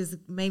think it just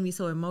made me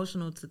so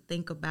emotional to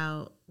think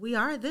about we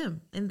are them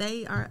and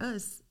they are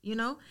us, you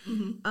know?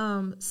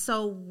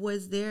 So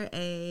was there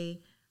a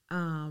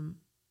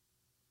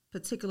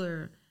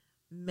particular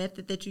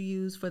method that you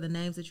used for the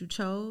names that you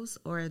chose,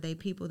 or are they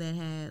people that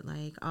had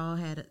like all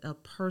had a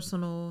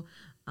personal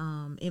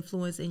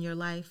influence in your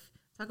life?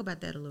 Talk about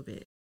that a little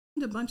bit.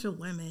 A bunch of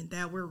women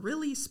that were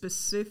really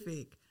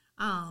specific.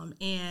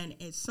 And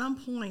at some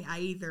point I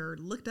either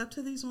looked up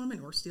to these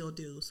women or still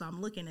do. So I'm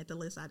looking at the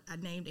list. I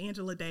named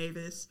Angela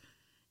Davis,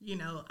 you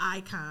know,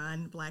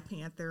 icon, Black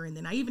Panther. And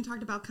then I even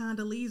talked about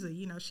Condoleezza.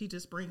 You know, she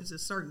just brings a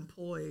certain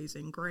poise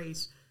and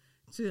grace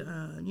to,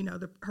 you know,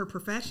 her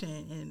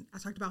profession. And I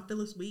talked about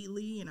Phyllis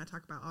Wheatley, and I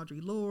talked about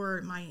Audre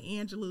Lorde, Maya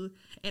Angelou.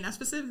 And I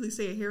specifically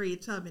said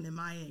Harriet Tubman and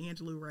Maya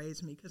Angelou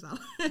raised me because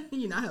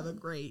you know, I have a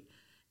great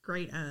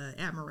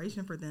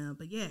admiration for them.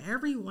 But yeah,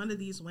 every one of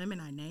these women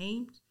I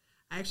named,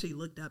 I actually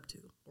looked up to,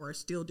 or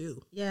still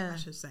do, I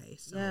should say.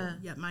 So,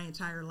 yeah, my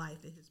entire life,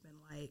 it has been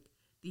like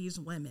these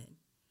women.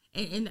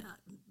 And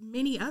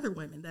many other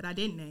women that I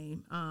didn't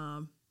name,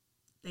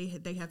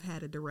 they have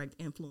had a direct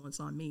influence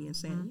on me and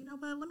saying, you know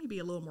what, let me be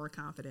a little more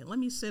confident. Let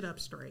me sit up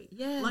straight.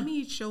 Yeah. Let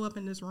me show up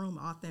in this room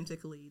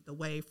authentically the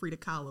way Frida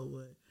Kahlo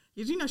would.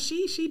 Because, you know,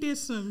 she did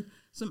some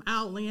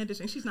outlandish,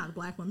 and she's not a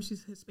Black woman,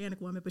 she's a Hispanic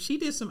woman, but she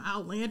did some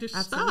outlandish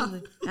stuff.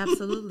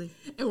 Absolutely.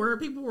 And where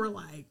people were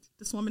like,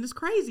 this woman is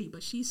crazy,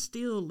 but she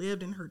still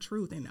lived in her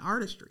truth and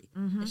artistry.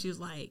 And she was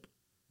like,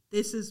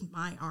 this is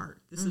my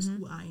art. This is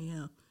who I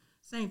am.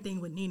 Same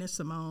thing with Nina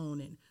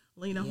Simone and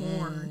Lena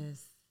Horne.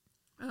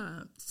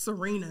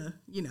 Serena,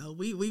 you know,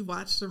 we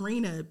watched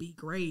Serena be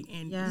great,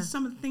 and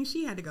some of the things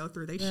she had to go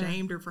through, they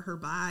shamed her for her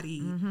body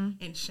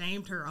and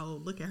shamed her,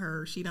 oh, look at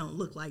her, she don't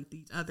look like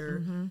these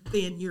other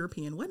thin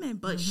European women,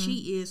 but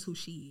she is who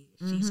she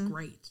is. She's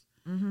great.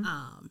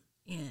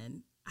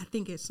 And I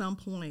think at some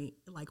point,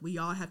 like, we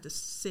all have to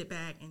sit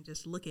back and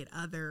just look at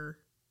other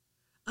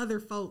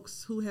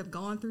folks who have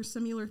gone through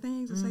similar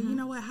things and say, you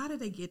know what, how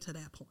did they get to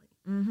that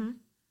point?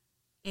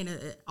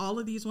 And all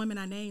of these women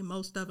I named,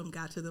 most of them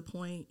got to the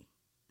point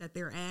that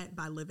they're at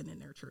by living in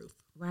their truth.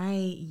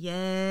 Right.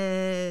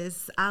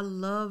 Yes. I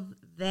love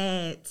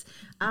that.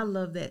 I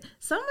love that.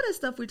 Some of the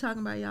stuff we're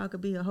talking about, y'all, could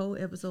be a whole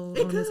episode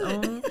on its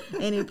own.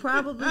 And it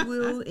probably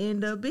will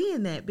end up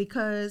being that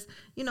because,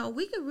 you know,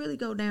 we could really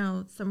go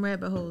down some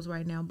rabbit holes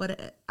right now.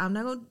 But I'm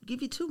not going to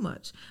give you too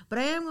much. But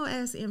I am going to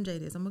ask MJ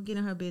this. I'm going to get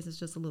in her business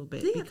just a little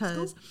bit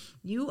because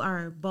you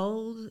are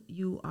bold.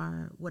 You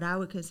are what I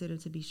would consider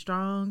to be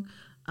strong.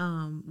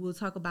 We'll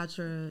talk about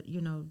your, you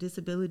know,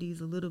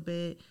 disabilities a little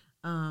bit.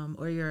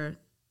 Or your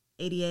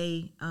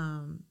ADA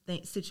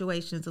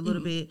situations a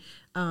little bit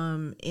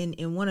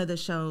in one of the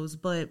shows,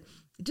 but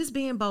just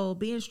being bold,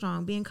 being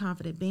strong, being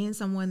confident, being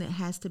someone that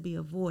has to be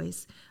a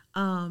voice,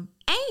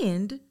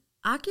 and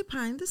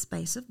occupying the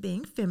space of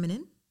being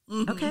feminine.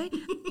 Okay,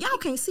 y'all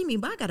can't see me,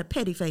 but I got a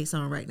petty face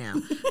on right now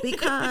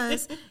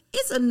because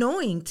it's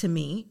annoying to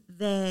me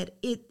that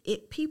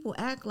it people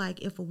act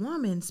like if a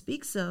woman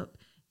speaks up,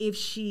 if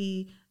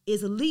she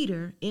is a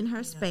leader in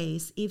her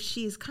space, if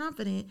she is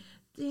confident,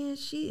 then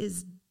she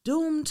is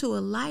doomed to a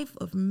life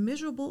of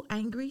miserable,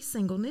 angry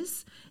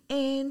singleness,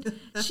 and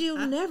she'll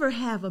never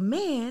have a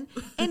man.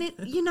 And it,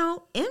 you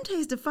know,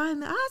 MJ's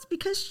defying the odds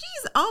because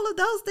she's all of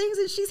those things,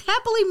 and she's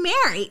happily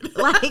married.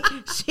 Like,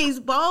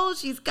 she's bold,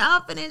 she's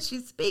confident, she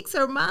speaks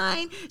her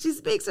mind, she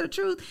speaks her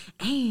truth,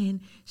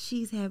 and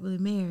she's happily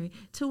married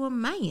to a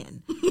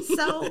man.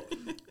 So,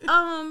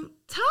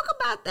 talk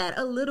about that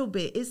a little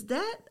bit. Is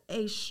that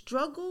a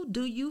struggle?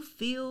 Do you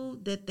feel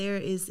that there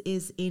is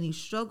any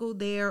struggle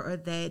there, or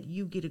that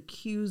you get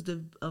accused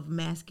of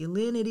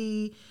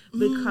masculinity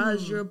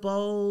because you're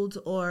bold,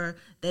 or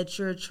that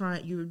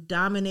you're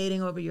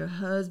dominating over your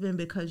husband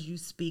because you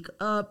speak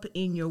up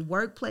in your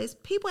workplace?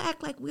 People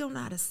act like we don't know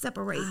how to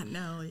separate. I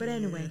know. But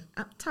anyway,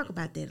 I'll talk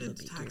about that a little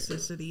bit.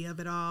 Toxicity of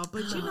it all.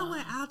 But you know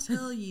what? I'll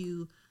tell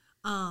you,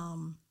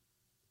 I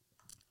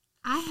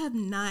have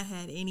not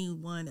had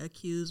anyone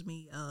accuse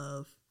me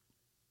of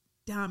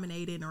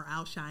dominated or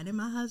outshining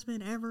my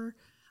husband ever.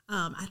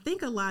 I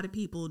think a lot of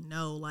people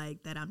know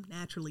like that I'm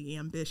naturally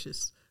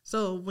ambitious.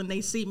 So when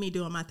they see me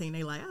doing my thing,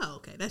 they like, oh,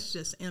 okay, that's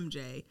just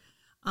MJ.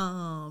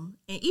 And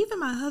even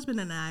my husband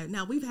and I,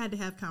 now we've had to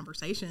have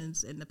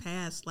conversations in the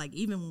past, like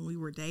even when we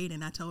were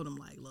dating, I told him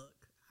like, look,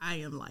 I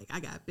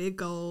got big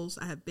goals.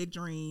 I have big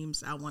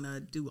dreams. I want to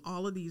do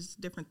all of these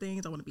different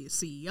things. I want to be a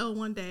CEO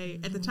one day.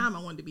 At the time,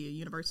 I wanted to be a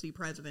university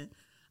president.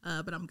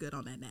 But I'm good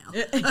on that now.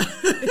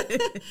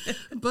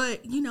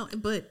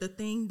 But the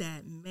thing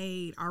that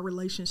made our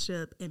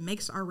relationship and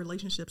makes our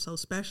relationship so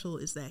special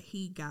is that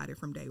he got it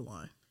from day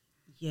one.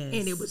 Yes.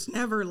 And it was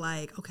never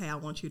like, okay, I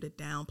want you to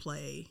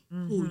downplay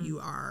who you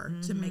are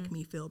to make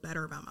me feel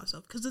better about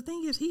myself. Because the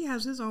thing is, he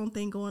has his own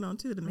thing going on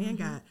too. The man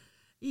got,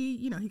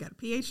 he got a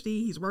PhD.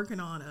 He's working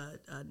on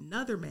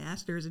another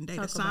master's in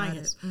data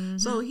science.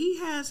 So he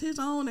has his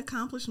own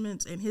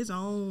accomplishments and his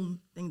own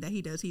thing that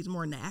he does. He's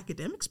more in the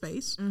academic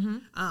space.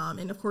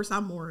 And of course,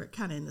 I'm more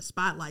kind of in the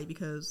spotlight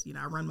because,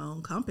 I run my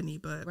own company.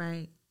 But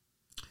right.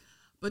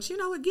 But,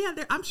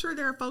 again, I'm sure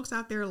there are folks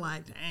out there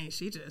like, dang,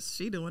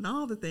 she doing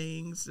all the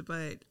things.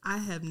 But I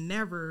have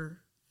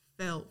never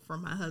felt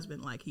from my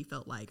husband like he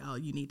felt like, oh,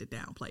 you need to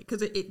downplay.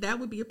 Because that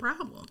would be a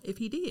problem if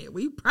he did.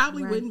 We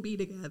probably wouldn't be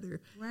together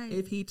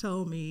if he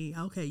told me,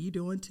 okay, you're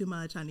doing too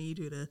much. I need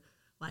you to,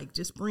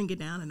 just bring it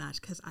down a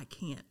notch because I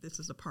can't. This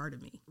is a part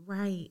of me.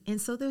 Right.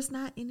 And so there's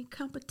not any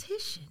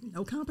competition.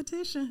 No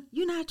competition.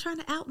 You're not trying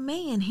to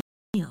outman him.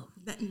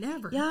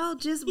 Never. Y'all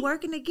just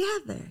working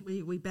together.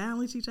 We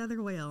balance each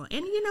other well.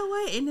 And you know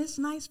what? And it's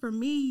nice for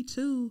me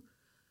too,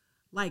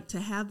 to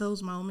have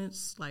those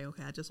moments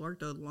okay, I just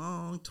worked a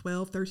long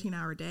 12,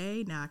 13-hour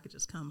day. Now I could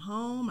just come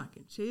home. I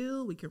can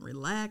chill. We can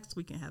relax.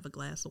 We can have a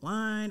glass of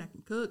wine. I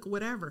can cook,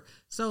 whatever.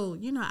 So,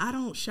 I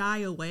don't shy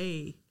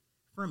away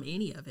from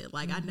any of it.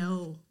 I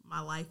know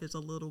my life is a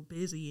little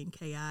busy and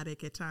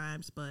chaotic at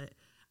times, but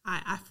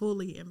I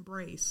fully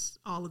embrace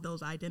all of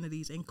those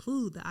identities,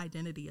 include the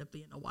identity of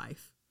being a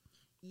wife.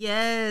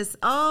 Yes.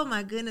 Oh,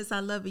 my goodness. I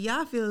love it.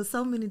 Y'all feel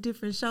so many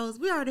different shows.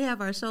 We already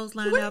have our shows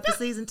lined up for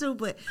season 2,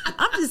 but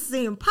I'm just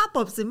seeing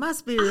pop-ups in my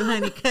spirit,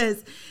 honey,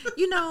 because,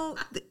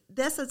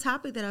 that's a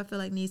topic that I feel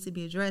like needs to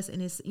be addressed.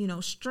 And it's,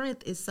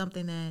 strength is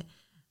something that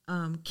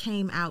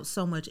came out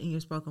so much in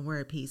your spoken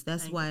word piece.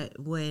 That's what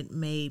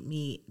made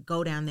me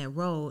go down that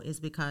road is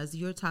because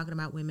you're talking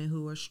about women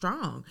who are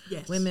strong,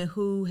 women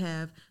who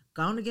have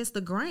gone against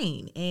the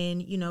grain.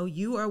 And,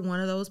 you are one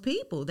of those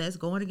people that's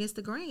going against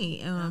the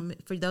grain.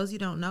 For those you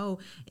don't know,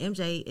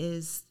 MJ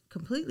is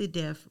completely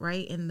deaf,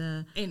 right? In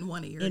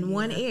one ear. In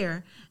one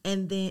ear.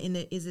 And then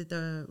is it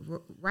the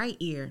right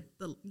ear?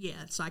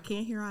 So I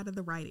can't hear out of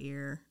the right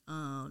ear.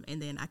 And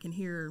then I can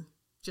hear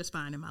just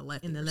fine in my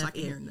left ear. In the left so I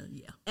can ear.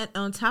 Hear And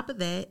on top of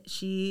that,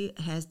 she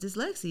has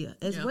dyslexia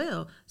as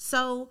well.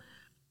 So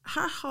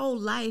her whole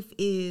life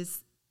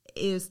is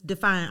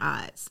defying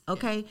odds,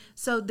 okay? Yeah.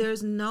 So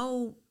there's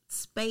no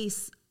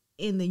space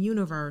in the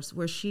universe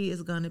where she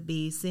is going to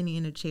be sitting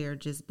in a chair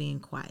just being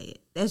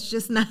quiet. That's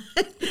just not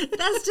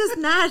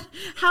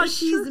how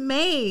she's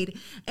made.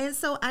 And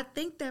so I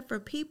think that for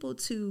people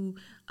to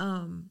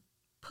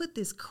put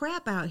this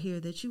crap out here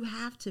that you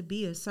have to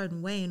be a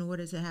certain way in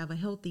order to have a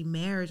healthy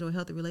marriage or a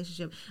healthy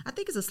relationship, I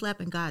think it's a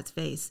slap in God's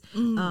face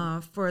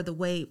for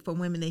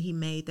women that he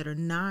made that are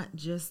not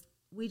just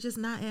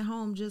not at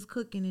home just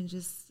cooking and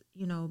just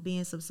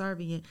being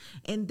subservient.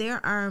 And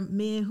there are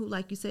men who,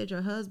 like you said,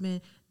 your husband,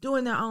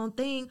 doing their own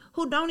thing,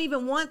 who don't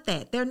even want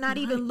that. They're not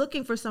even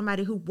looking for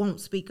somebody who won't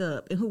speak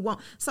up and who won't.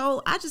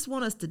 So I just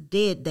want us to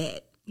dead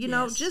that.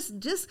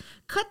 Just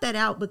cut that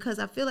out, because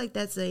I feel like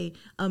that's a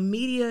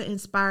media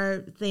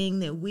inspired thing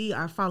that we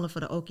are falling for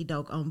the okie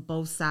doke on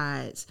both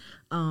sides,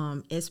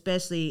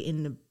 especially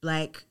in the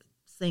Black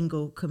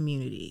single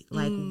community.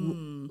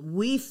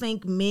 We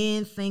think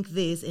men think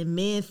this and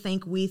men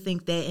think we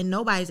think that, and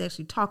nobody's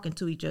actually talking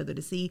to each other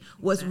to see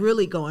what's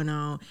really going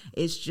on.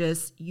 It's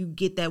just you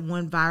get that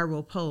one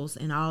viral post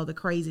and all the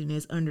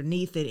craziness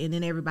underneath it, and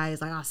then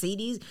everybody's like, oh,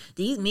 see,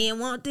 these men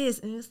want this,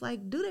 and it's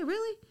like, do they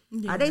really?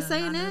 Are they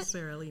saying that?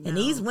 Necessarily, no. And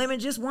these women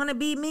just want to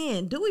be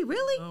men. Do we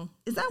really? No.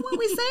 Is that what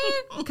we're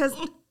saying? Because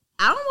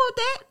I don't want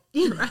that.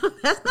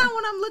 That's not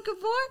what I'm looking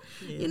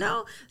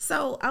for.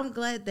 So I'm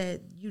glad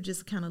that you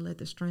just kind of let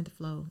the strength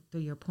flow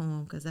through your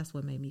poem, because that's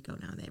what made me go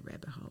down that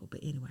rabbit hole. But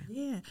anyway.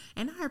 Yeah.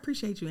 And I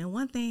appreciate you. And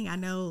one thing I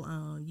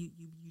know, you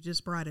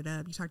just brought it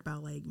up. You talked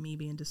about me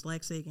being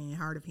dyslexic and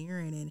hard of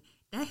hearing, and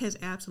that has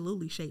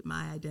absolutely shaped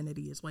my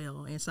identity as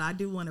well. And so I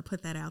do want to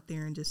put that out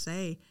there and just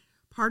say,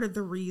 part of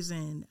the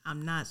reason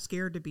I'm not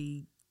scared to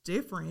be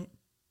different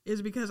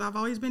is because I've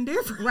always been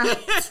different. Right.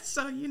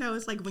 So,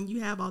 it's like when you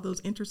have all those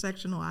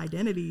intersectional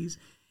identities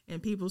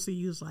and people see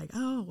you as like,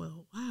 oh,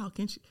 well, wow,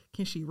 can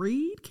she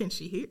read? Can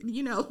she hear?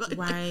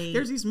 Right.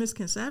 There's these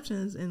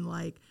misconceptions, and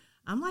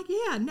I'm like,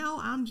 yeah, no,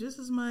 I'm just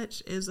as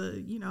much as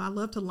I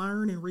love to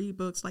learn and read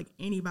books like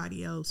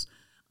anybody else.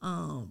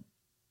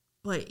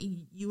 But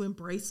you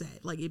embrace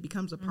that. It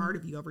becomes a part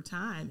of you over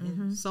time.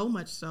 And so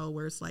much so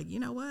where it's like, you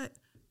know what?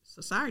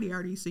 Society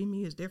already see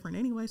me as different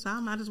anyway, so I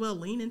might as well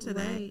lean into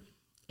that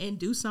and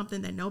do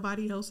something that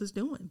nobody else is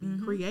doing. Be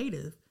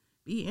creative,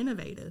 be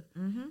innovative.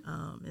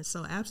 And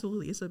so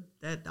absolutely,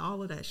 that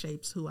all of that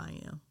shapes who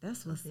I am.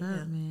 That's what's up,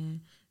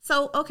 man.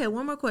 So, okay,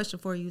 one more question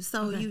for you.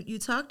 So you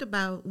talked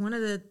about one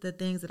of the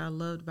things that I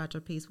loved about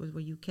your piece was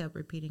where you kept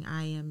repeating,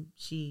 I am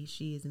she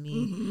is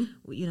me,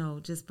 you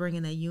know, just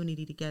bringing that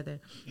unity together.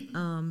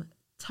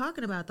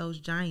 Talking about those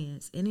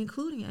giants and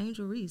including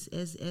Angel Reese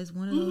as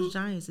one of those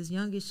giants, as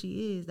young as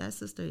she is, that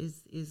sister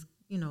is,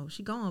 you know,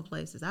 she going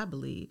places, I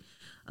believe.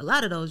 A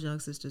lot of those young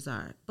sisters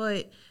are.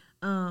 But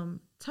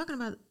talking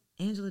about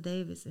Angela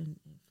Davis and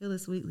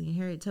Phyllis Wheatley and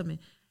Harriet Tubman,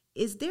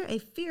 is there a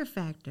fear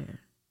factor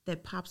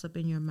that pops up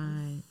in your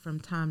mind from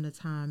time to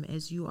time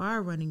as you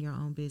are running your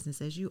own business,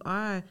 as you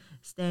are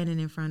standing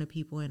in front of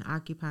people and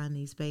occupying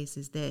these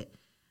spaces, that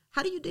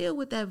how do you deal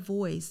with that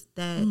voice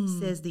that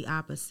says the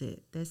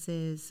opposite, that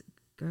says,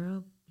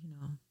 girl, you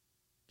know,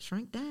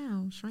 shrink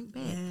down, shrink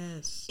back?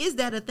 Yes. Is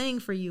that a thing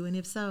for you? And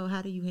if so,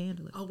 how do you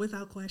handle it? Oh,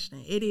 without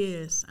question, it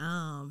is.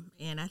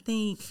 And I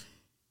think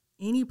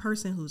any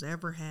person who's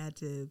ever had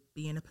to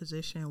be in a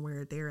position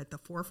where they're at the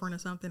forefront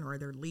of something, or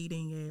they're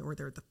leading it, or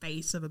they're the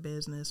face of a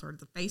business, or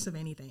the face of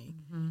anything,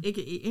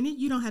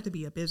 you don't have to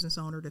be a business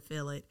owner to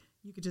feel it.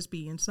 You could just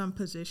be in some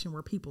position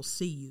where people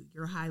see you.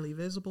 You're highly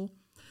visible.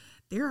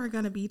 There are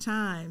going to be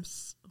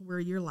times where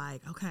you're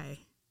like, okay,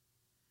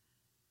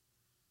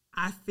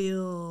 I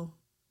feel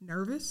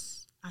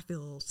nervous. I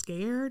feel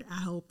scared.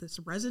 I hope this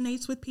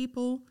resonates with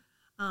people.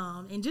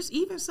 And just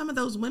even some of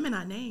those women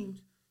I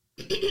named,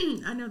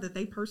 I know that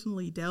they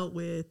personally dealt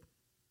with,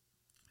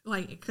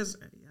 like, because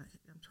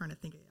I'm trying to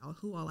think of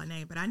who all I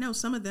named, but I know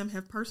some of them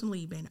have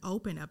personally been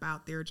open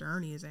about their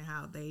journeys and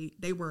how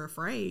they were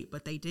afraid,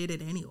 but they did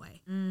it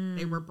anyway.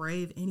 They were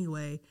brave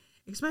anyway.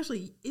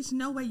 Especially, it's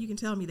no way you can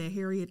tell me that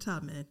Harriet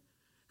Tubman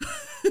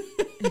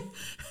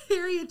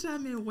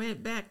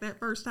went back that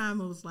first time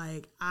and was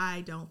like,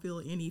 I don't feel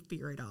any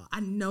fear at all.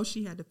 I know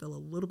she had to feel a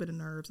little bit of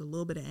nerves, a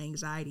little bit of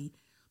anxiety,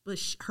 but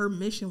her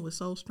mission was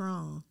so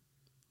strong.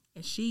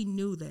 And she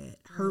knew that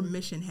her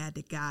mission had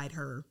to guide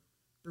her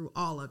through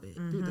all of it,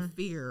 through the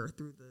fear,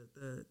 through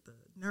the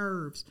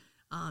nerves.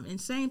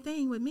 And same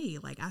thing with me.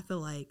 Like, I feel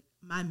like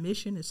my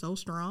mission is so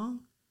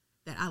strong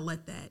that I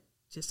let that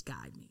just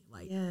guide me.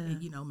 Like,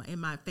 and, you know, in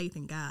my faith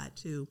in God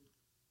too.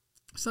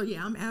 So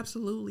yeah, I'm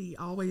absolutely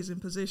always in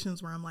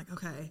positions where I'm like,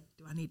 okay,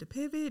 do I need to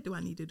pivot? Do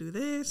I need to do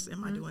this?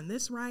 Am I doing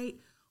this right?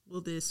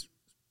 Will this,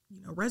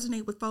 you know,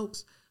 resonate with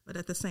folks? But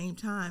at the same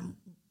time,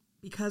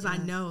 because I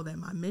know that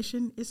my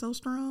mission is so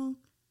strong,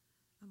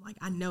 I'm like,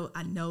 I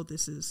know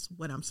this is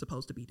what I'm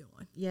supposed to be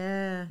doing.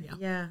 Yeah.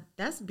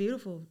 That's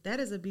beautiful. That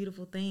is a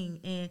beautiful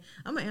thing. And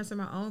I'm going to answer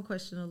my own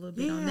question a little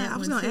bit on that one. I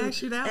was going to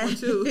ask you that one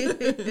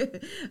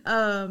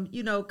too.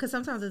 You know, because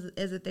sometimes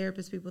as a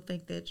therapist, people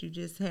think that you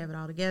just have it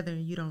all together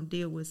and you don't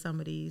deal with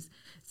some of these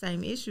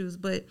same issues.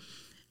 But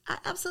I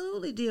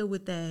absolutely deal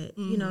with that,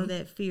 you know,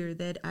 that fear,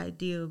 that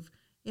idea of,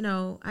 you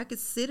know, I could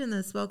sit in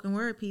a spoken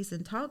word piece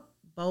and talk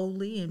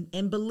boldly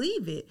and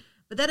believe it,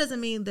 but that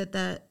doesn't mean that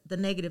the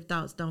negative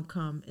thoughts don't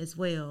come as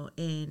well.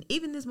 And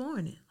even this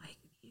morning, like,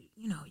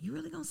 you know, you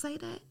really gonna say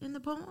that in the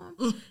poem?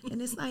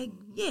 And it's like,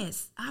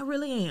 yes, I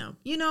really am,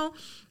 you know.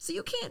 So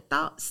you can't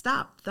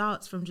stop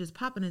thoughts from just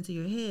popping into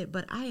your head,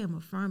 but I am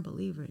a firm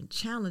believer in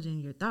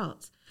challenging your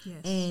thoughts.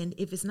 And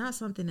if it's not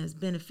something that's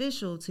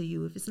beneficial to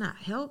you, if it's not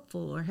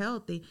helpful or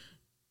healthy,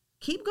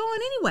 keep going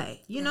anyway,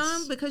 you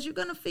know, because you're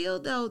going to feel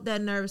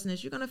that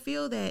nervousness. You're going to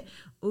feel that,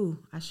 ooh,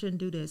 I shouldn't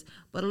do this.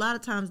 But a lot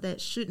of times that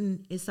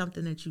shouldn't is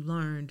something that you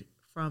learned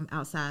from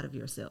outside of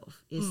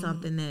yourself. It's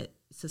something that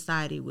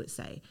society would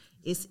say.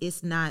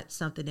 It's not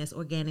something that's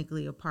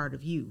organically a part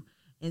of you.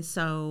 And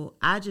so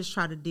I just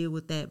try to deal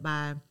with that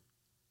by,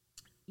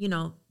 you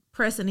know,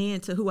 pressing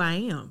into who I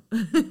am,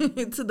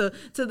 to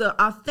the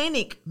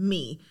authentic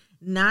me,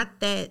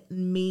 not that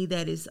me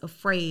that is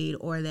afraid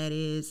or that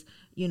is,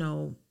 you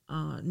know,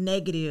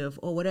 negative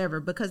or whatever,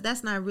 because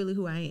that's not really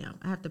who I am.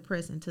 I have to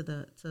press into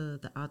the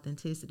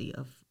authenticity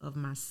of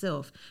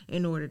myself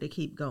in order to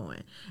keep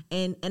going.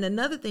 And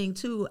another thing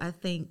too, I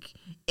think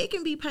it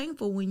can be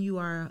painful when you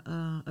are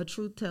a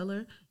truth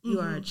teller, you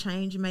are a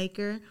change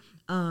maker.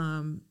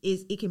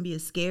 It can be a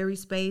scary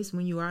space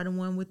when you are the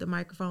one with the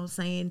microphone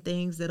saying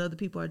things that other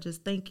people are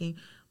just thinking.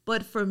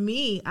 But for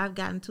me, I've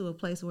gotten to a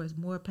place where it's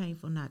more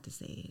painful not to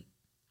say it.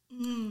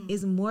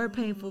 It's more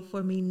painful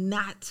for me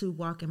not to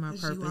walk in my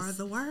purpose. You are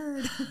the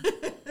word.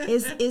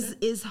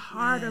 It's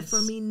harder for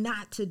me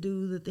not to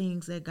do the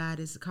things that God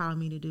has called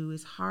me to do.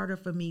 It's harder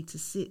for me to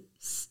sit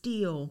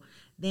still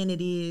than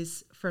it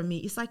is for me.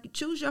 It's like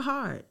choose your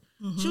heart.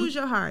 Choose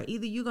your heart.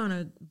 Either you're going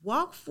to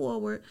walk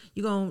forward,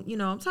 you're going to, you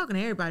know, I'm talking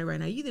to everybody right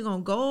now. You're either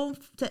going to go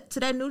to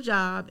that new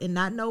job and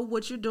not know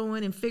what you're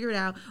doing and figure it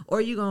out, or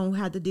you're going to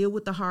have to deal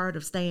with the heart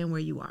of staying where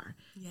you are.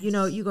 You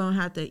know, you're going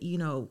to have to, you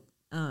know,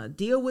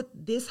 deal with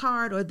this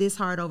hard or this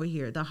hard over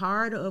here, the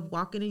hard of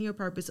walking in your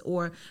purpose,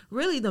 or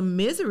really the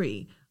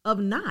misery of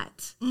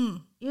not.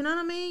 You know what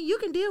I mean? You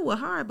can deal with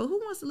hard, but who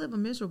wants to live a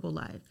miserable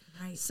life?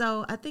 Right.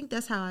 So I think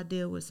that's how I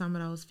deal with some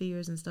of those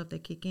fears and stuff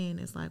that kick in.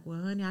 It's like,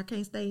 well, honey, I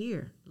can't stay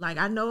here. Like,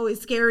 I know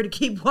it's scary to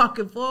keep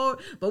walking forward,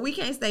 but we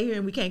can't stay here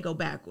and we can't go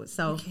backwards.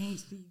 So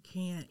you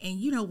can't. And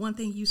you know, one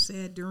thing you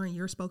said during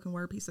your spoken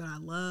word piece that I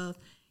love,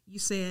 you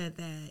said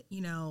that,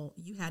 you know,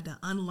 you had to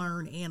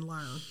unlearn and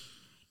learn.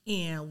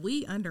 And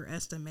we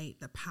underestimate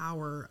the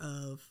power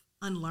of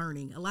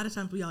unlearning. A lot of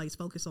times we always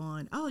focus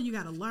on, oh, you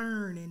got to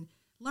learn and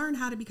learn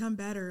how to become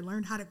better,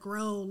 learn how to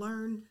grow,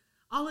 learn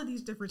all of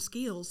these different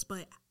skills.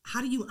 But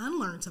how do you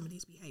unlearn some of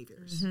these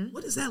behaviors?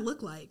 What does that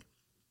look like?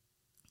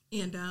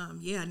 And I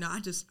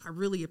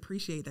really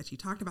appreciate that you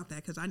talked about that,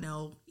 because I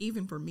know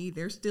even for me,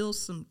 there's still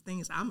some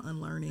things I'm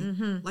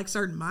unlearning, like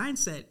certain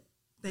mindset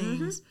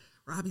things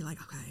where I'll be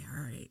like, okay,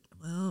 all right,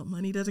 well,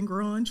 money doesn't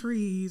grow on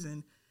trees,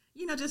 and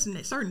you know, just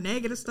certain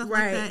negative stuff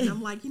like that. And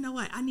I'm like, you know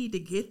what? I need to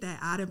get that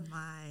out of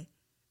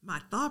my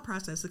thought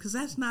process, because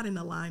that's not in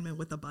alignment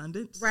with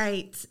abundance.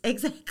 Right.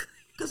 Exactly.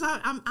 Because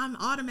I'm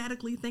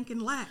automatically thinking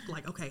lack.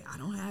 Like, okay, I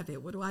don't have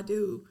it. What do I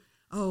do?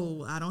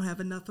 Oh, I don't have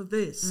enough of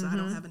this. I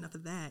don't have enough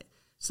of that.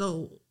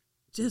 So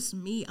just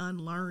me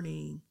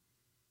unlearning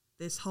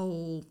this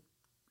whole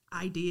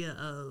idea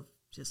of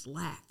just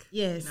lack,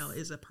 yes, you know,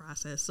 is a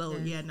process. So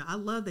I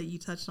love that you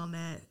touched on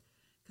that.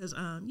 Because,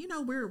 you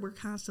know, we're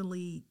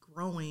constantly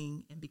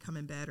growing and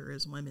becoming better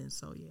as women.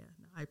 So,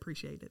 I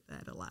appreciated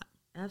that a lot.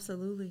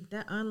 Absolutely.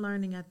 That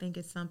unlearning, I think,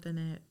 is something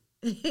that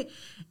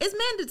it's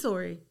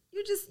mandatory.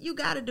 You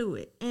got to do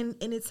it. And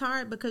it's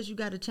hard because you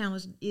got to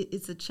challenge.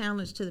 It's a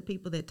challenge to the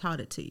people that taught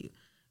it to you.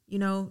 You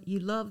know, you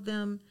love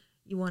them.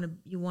 You want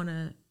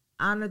to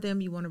honor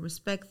them. You want to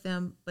respect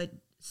them. But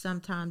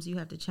sometimes you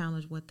have to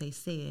challenge what they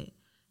said.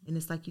 And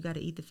it's like you got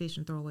to eat the fish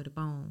and throw away the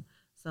bone.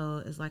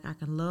 So it's like I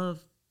can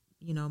love,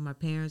 you know, my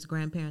parents,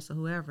 grandparents, or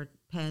whoever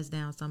passed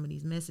down some of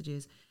these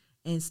messages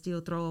and still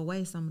throw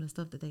away some of the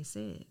stuff that they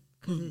said,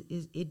 because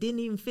it didn't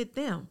even fit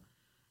them.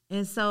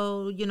 And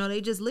so, you know,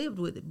 they just lived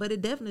with it, but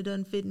it definitely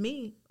doesn't fit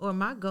me or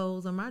my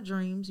goals or my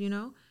dreams, you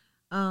know?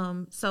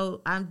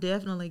 So I'm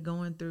definitely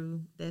going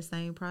through that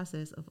same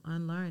process of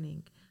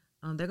unlearning.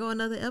 There go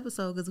another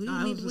episode, because we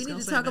need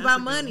to talk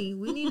about money.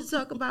 We need to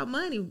talk about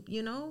money,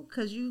 you know,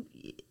 because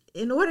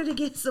in order to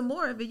get some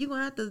more of it, you're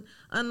going to have to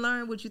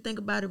unlearn what you think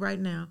about it right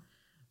now.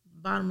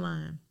 Bottom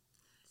line.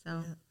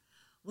 So,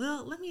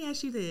 well, let me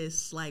ask you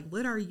this: like,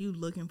 what are you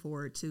looking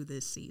forward to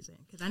this season?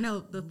 Because I know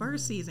the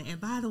first season,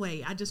 and by the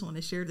way, I just want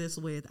to share this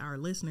with our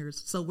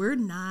listeners. So we're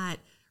not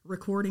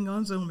recording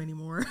on Zoom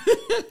anymore.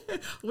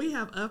 We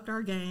have upped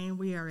our game.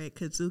 We are at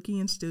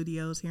Kazuki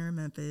Studios here in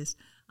Memphis,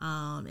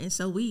 and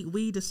so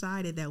we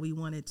decided that we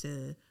wanted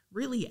to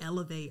really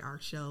elevate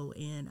our show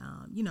and,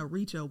 you know,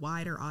 reach a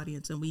wider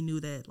audience. And we knew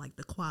that, like,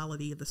 the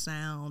quality of the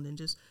sound and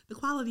just the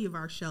quality of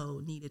our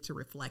show needed to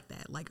reflect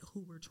that, like,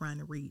 who we're trying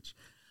to reach.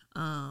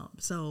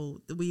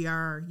 So we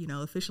are, you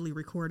know, officially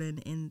recording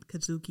in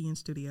Kazuki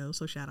Studio.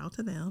 So shout out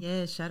to them.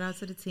 Yeah, shout out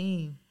to the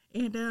team.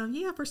 And,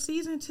 for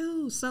season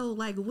 2. So,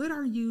 like, what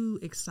are you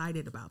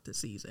excited about this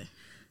season?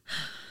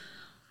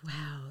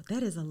 Wow,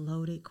 that is a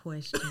loaded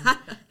question.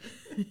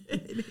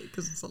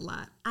 Because it's a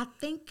lot. I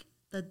think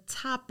the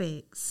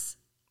topics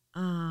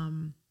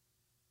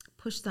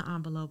push the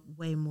envelope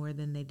way more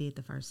than they did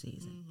the first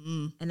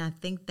season. And I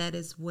think that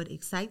is what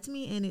excites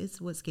me, and it's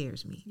what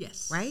scares me.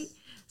 Yes. Right?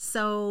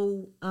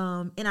 So,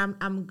 and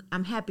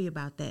I'm happy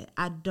about that.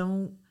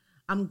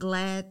 I'm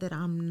glad that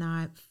I'm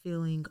not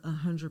feeling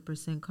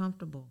 100%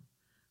 comfortable.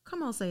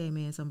 Come on, say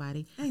amen,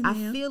 somebody. Amen.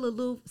 I feel a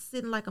little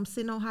like I'm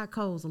sitting on hot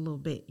coals a little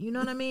bit. You know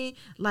what I mean?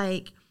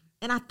 Like,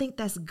 and I think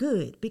that's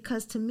good,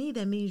 because to me,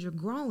 that means you're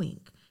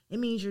growing. It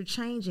means you're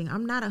changing.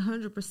 I'm not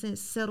 100%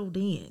 settled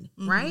in,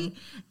 right?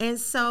 And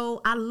so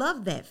I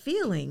love that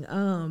feeling.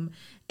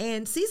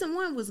 And season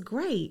 1 was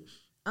great.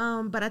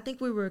 But I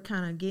think we were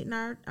kind of getting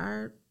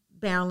our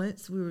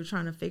balance. We were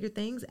trying to figure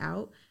things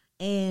out.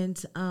 And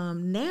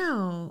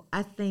now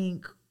I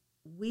think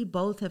we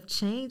both have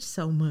changed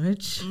so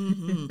much.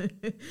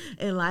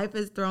 And life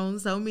has thrown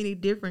so many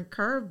different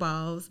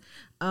curveballs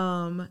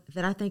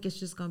that I think it's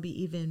just going to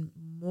be even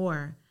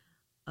more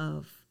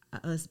of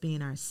us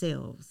being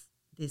ourselves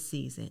this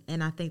season.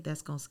 And I think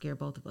that's going to scare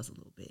both of us a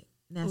little bit.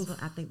 And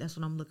I think that's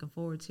what I'm looking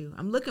forward to.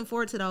 I'm looking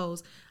forward to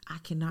those I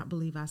cannot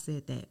believe I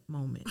said that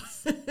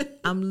moments.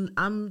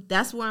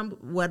 That's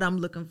what I'm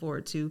looking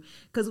forward to,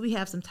 because we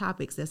have some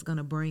topics that's going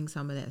to bring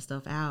some of that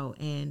stuff out,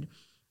 and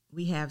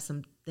we have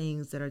some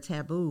things that are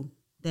taboo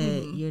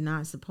that you're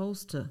not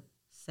supposed to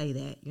say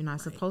that. You're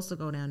not supposed to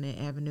go down that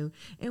avenue,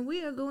 and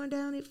we are going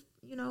down it,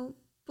 you know,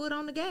 foot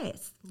on the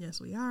gas. Yes,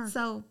 we are.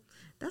 So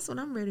that's what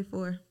I'm ready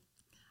for.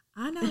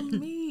 I know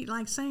me,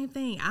 like, same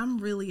thing. I'm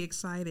really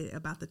excited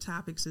about the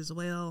topics as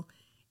well.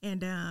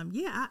 And,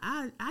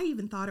 I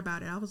even thought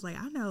about it. I was like,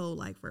 I know,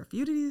 like, for a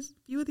few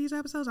of these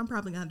episodes, I'm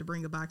probably going to have to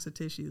bring a box of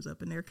tissues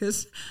up in there,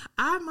 because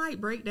I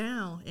might break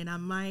down, and I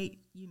might,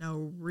 you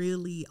know,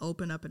 really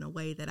open up in a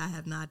way that I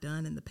have not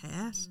done in the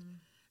past.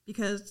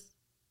 because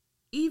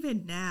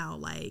even now,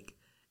 like,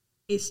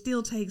 it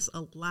still takes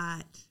a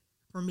lot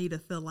for me to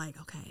feel like,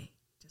 okay,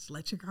 just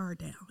let your guard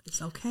down.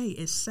 It's okay.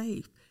 It's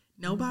safe.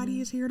 Nobody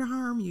is here to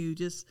harm you.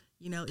 Just,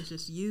 it's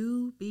just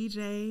you,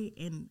 BJ,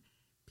 and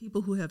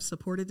people who have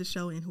supported the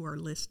show and who are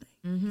listening.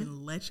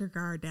 And let your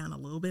guard down a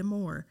little bit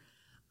more.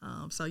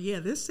 So yeah,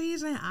 this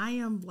season I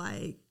am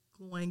like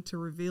going to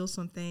reveal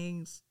some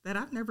things that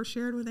I've never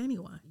shared with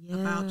anyone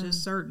about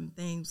just certain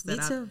things that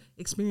I've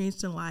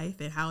experienced in life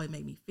and how it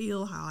made me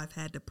feel, how I've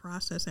had to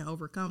process and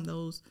overcome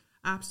those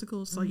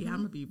obstacles. So yeah, I'm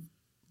gonna be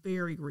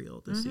very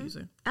real this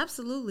season.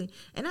 Absolutely.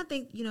 And I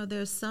think,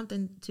 there's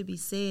something to be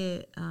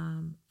said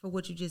for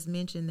what you just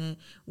mentioned, that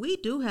we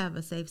do have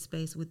a safe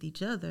space with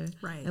each other.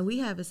 Right. And we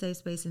have a safe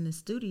space in the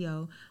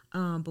studio.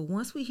 But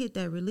once we hit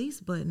that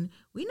release button,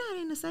 we're not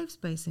in a safe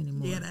space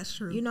anymore. Yeah, that's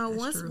true.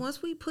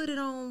 Once we put it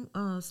on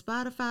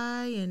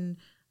Spotify and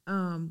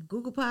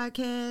Google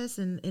Podcasts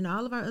and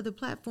all of our other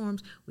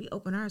platforms, we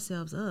open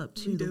ourselves up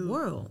to the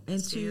world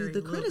and to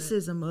the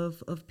criticism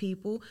of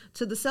people,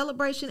 to the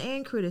celebration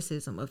and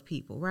criticism of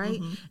people,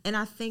 right? And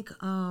I think,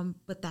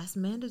 but that's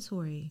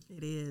mandatory.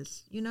 It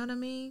is. You know what I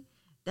mean?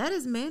 That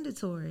is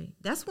mandatory.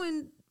 That's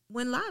when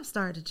lives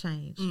start to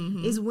change.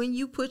 Is when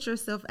you put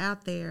yourself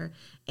out there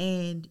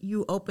and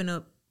you open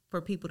up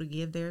for people to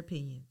give their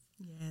opinions.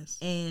 Yes.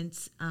 And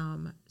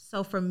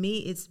so for me,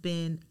 it's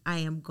been, I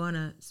am going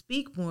to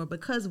speak more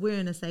because we're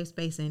in a safe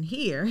space in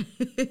here,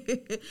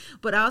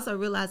 but also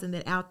realizing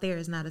that out there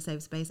is not a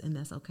safe space, and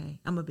that's okay.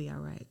 I'm going to be all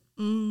right.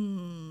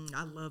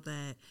 I love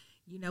that.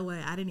 You know what?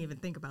 I didn't even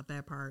think about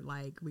that part.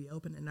 Like, we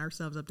opening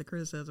ourselves up to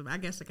criticism. I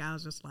guess the guy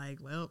was just like,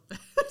 well,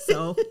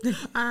 so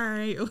all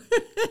right.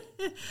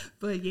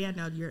 But yeah,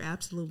 no, you're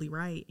absolutely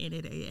right.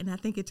 And I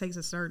think it takes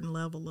a certain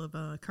level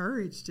of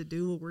courage to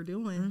do what we're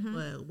doing.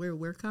 But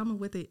we're coming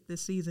with it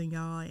this season,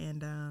 y'all.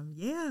 And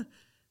yeah,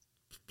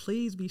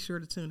 please be sure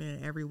to tune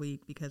in every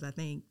week, because I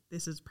think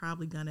this is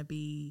probably going to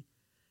be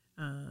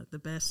the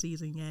best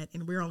season yet,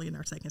 and we're only in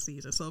our second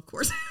season, so of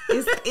course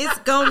it's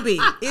gonna be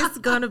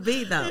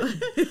though.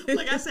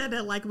 Like I said,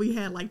 that like we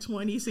had like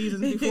 20 seasons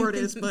before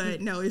this,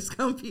 but no, it's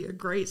gonna be a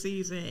great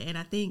season, and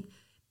I think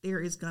there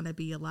is gonna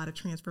be a lot of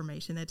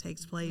transformation that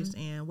takes place,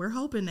 and we're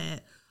hoping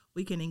that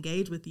we can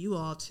engage with you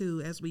all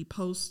too as we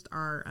post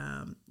our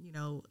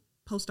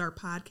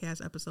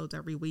podcast episodes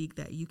every week,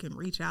 that you can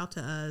reach out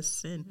to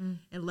us and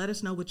let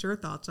us know what your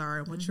thoughts are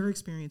and what your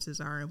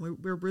experiences are. And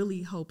we're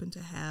really hoping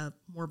to have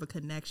more of a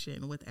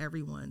connection with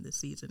everyone this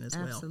season as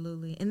well.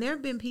 Absolutely. And there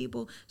have been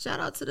people, shout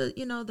out to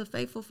the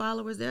faithful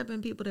followers. There have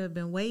been people that have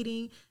been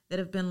waiting, that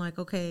have been like,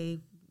 okay,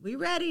 we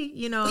ready,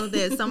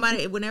 that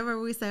somebody, whenever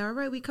we say, all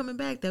right, we coming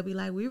back, they'll be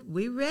like,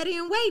 we ready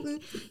and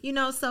waiting,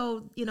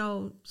 so,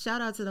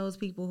 shout out to those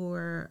people who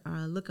are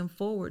looking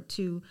forward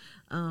to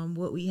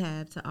what we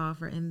have to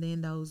offer, and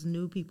then those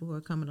new people who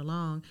are coming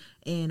along.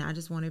 And I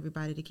just want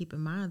everybody to keep in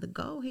mind, the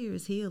goal here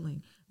is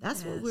healing.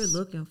 That's what we're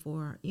looking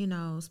for,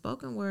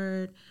 spoken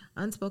word,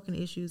 unspoken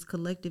issues,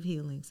 collective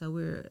healing.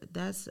 So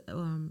that's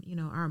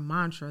our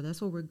mantra.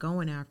 That's what we're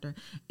going after.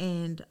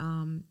 And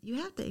you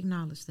have to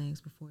acknowledge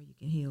things before you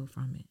can heal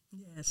from it.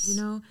 Yes.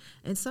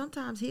 And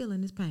sometimes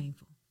healing is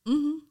painful.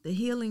 The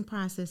healing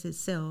process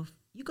itself,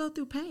 you go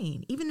through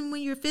pain. Even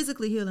when you're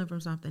physically healing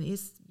from something,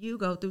 you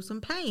go through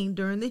some pain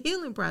during the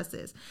healing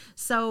process.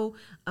 So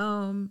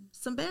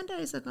some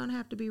Band-Aids are going to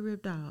have to be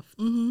ripped off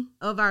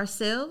of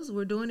ourselves.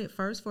 We're doing it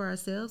first for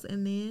ourselves,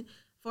 and then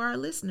for our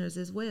listeners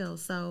as well.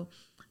 So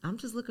I'm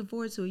just looking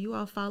forward to it. You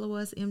all follow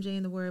us, MJ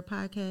and the Word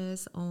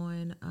Podcast,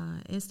 on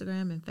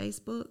Instagram and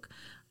Facebook,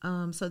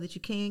 so that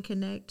you can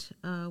connect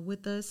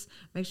with us.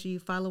 Make sure you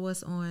follow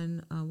us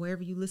on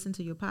wherever you listen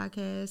to your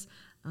podcast.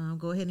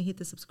 Go ahead and hit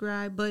the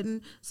subscribe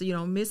button so you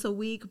don't miss a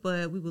week,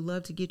 but we would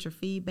love to get your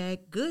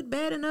feedback, good,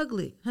 bad, and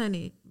ugly.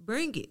 Honey,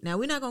 bring it. Now,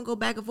 we're not going to go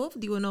back and forth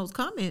with you in those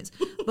comments,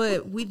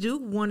 but we do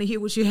want to hear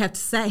what you have to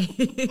say.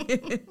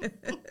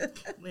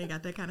 We ain't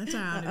got that kind of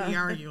time to be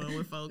arguing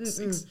with folks.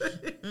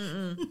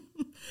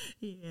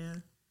 Yeah.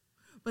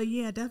 But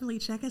yeah, definitely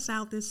check us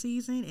out this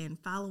season and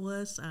follow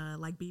us,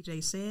 like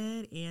BJ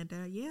said. And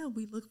yeah,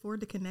 we look forward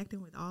to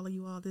connecting with all of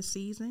you all this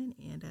season,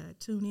 and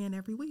tune in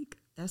every week.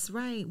 That's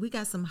right. We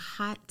got some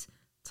hot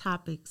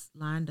topics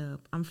lined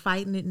up. I'm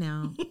fighting it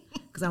now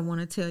because I want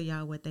to tell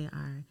y'all what they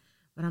are,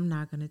 but I'm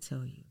not going to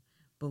tell you.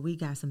 But we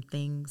got some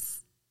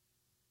things.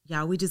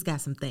 Y'all, we just got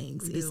some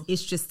things.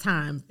 It's just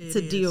time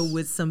to deal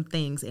with some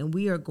things. And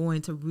we are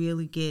going to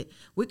really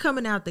we're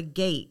coming out the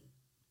gate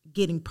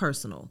getting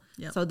personal.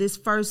 Yep. So this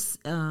first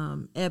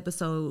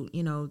episode,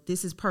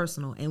 this is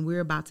personal, and we're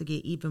about to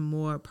get even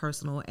more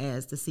personal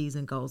as the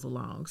season goes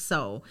along.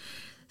 So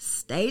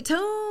stay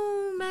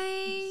tuned,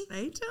 man.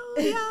 Stay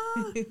tuned,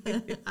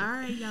 y'all. All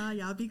right, y'all.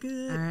 Y'all be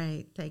good. All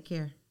right. Take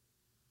care.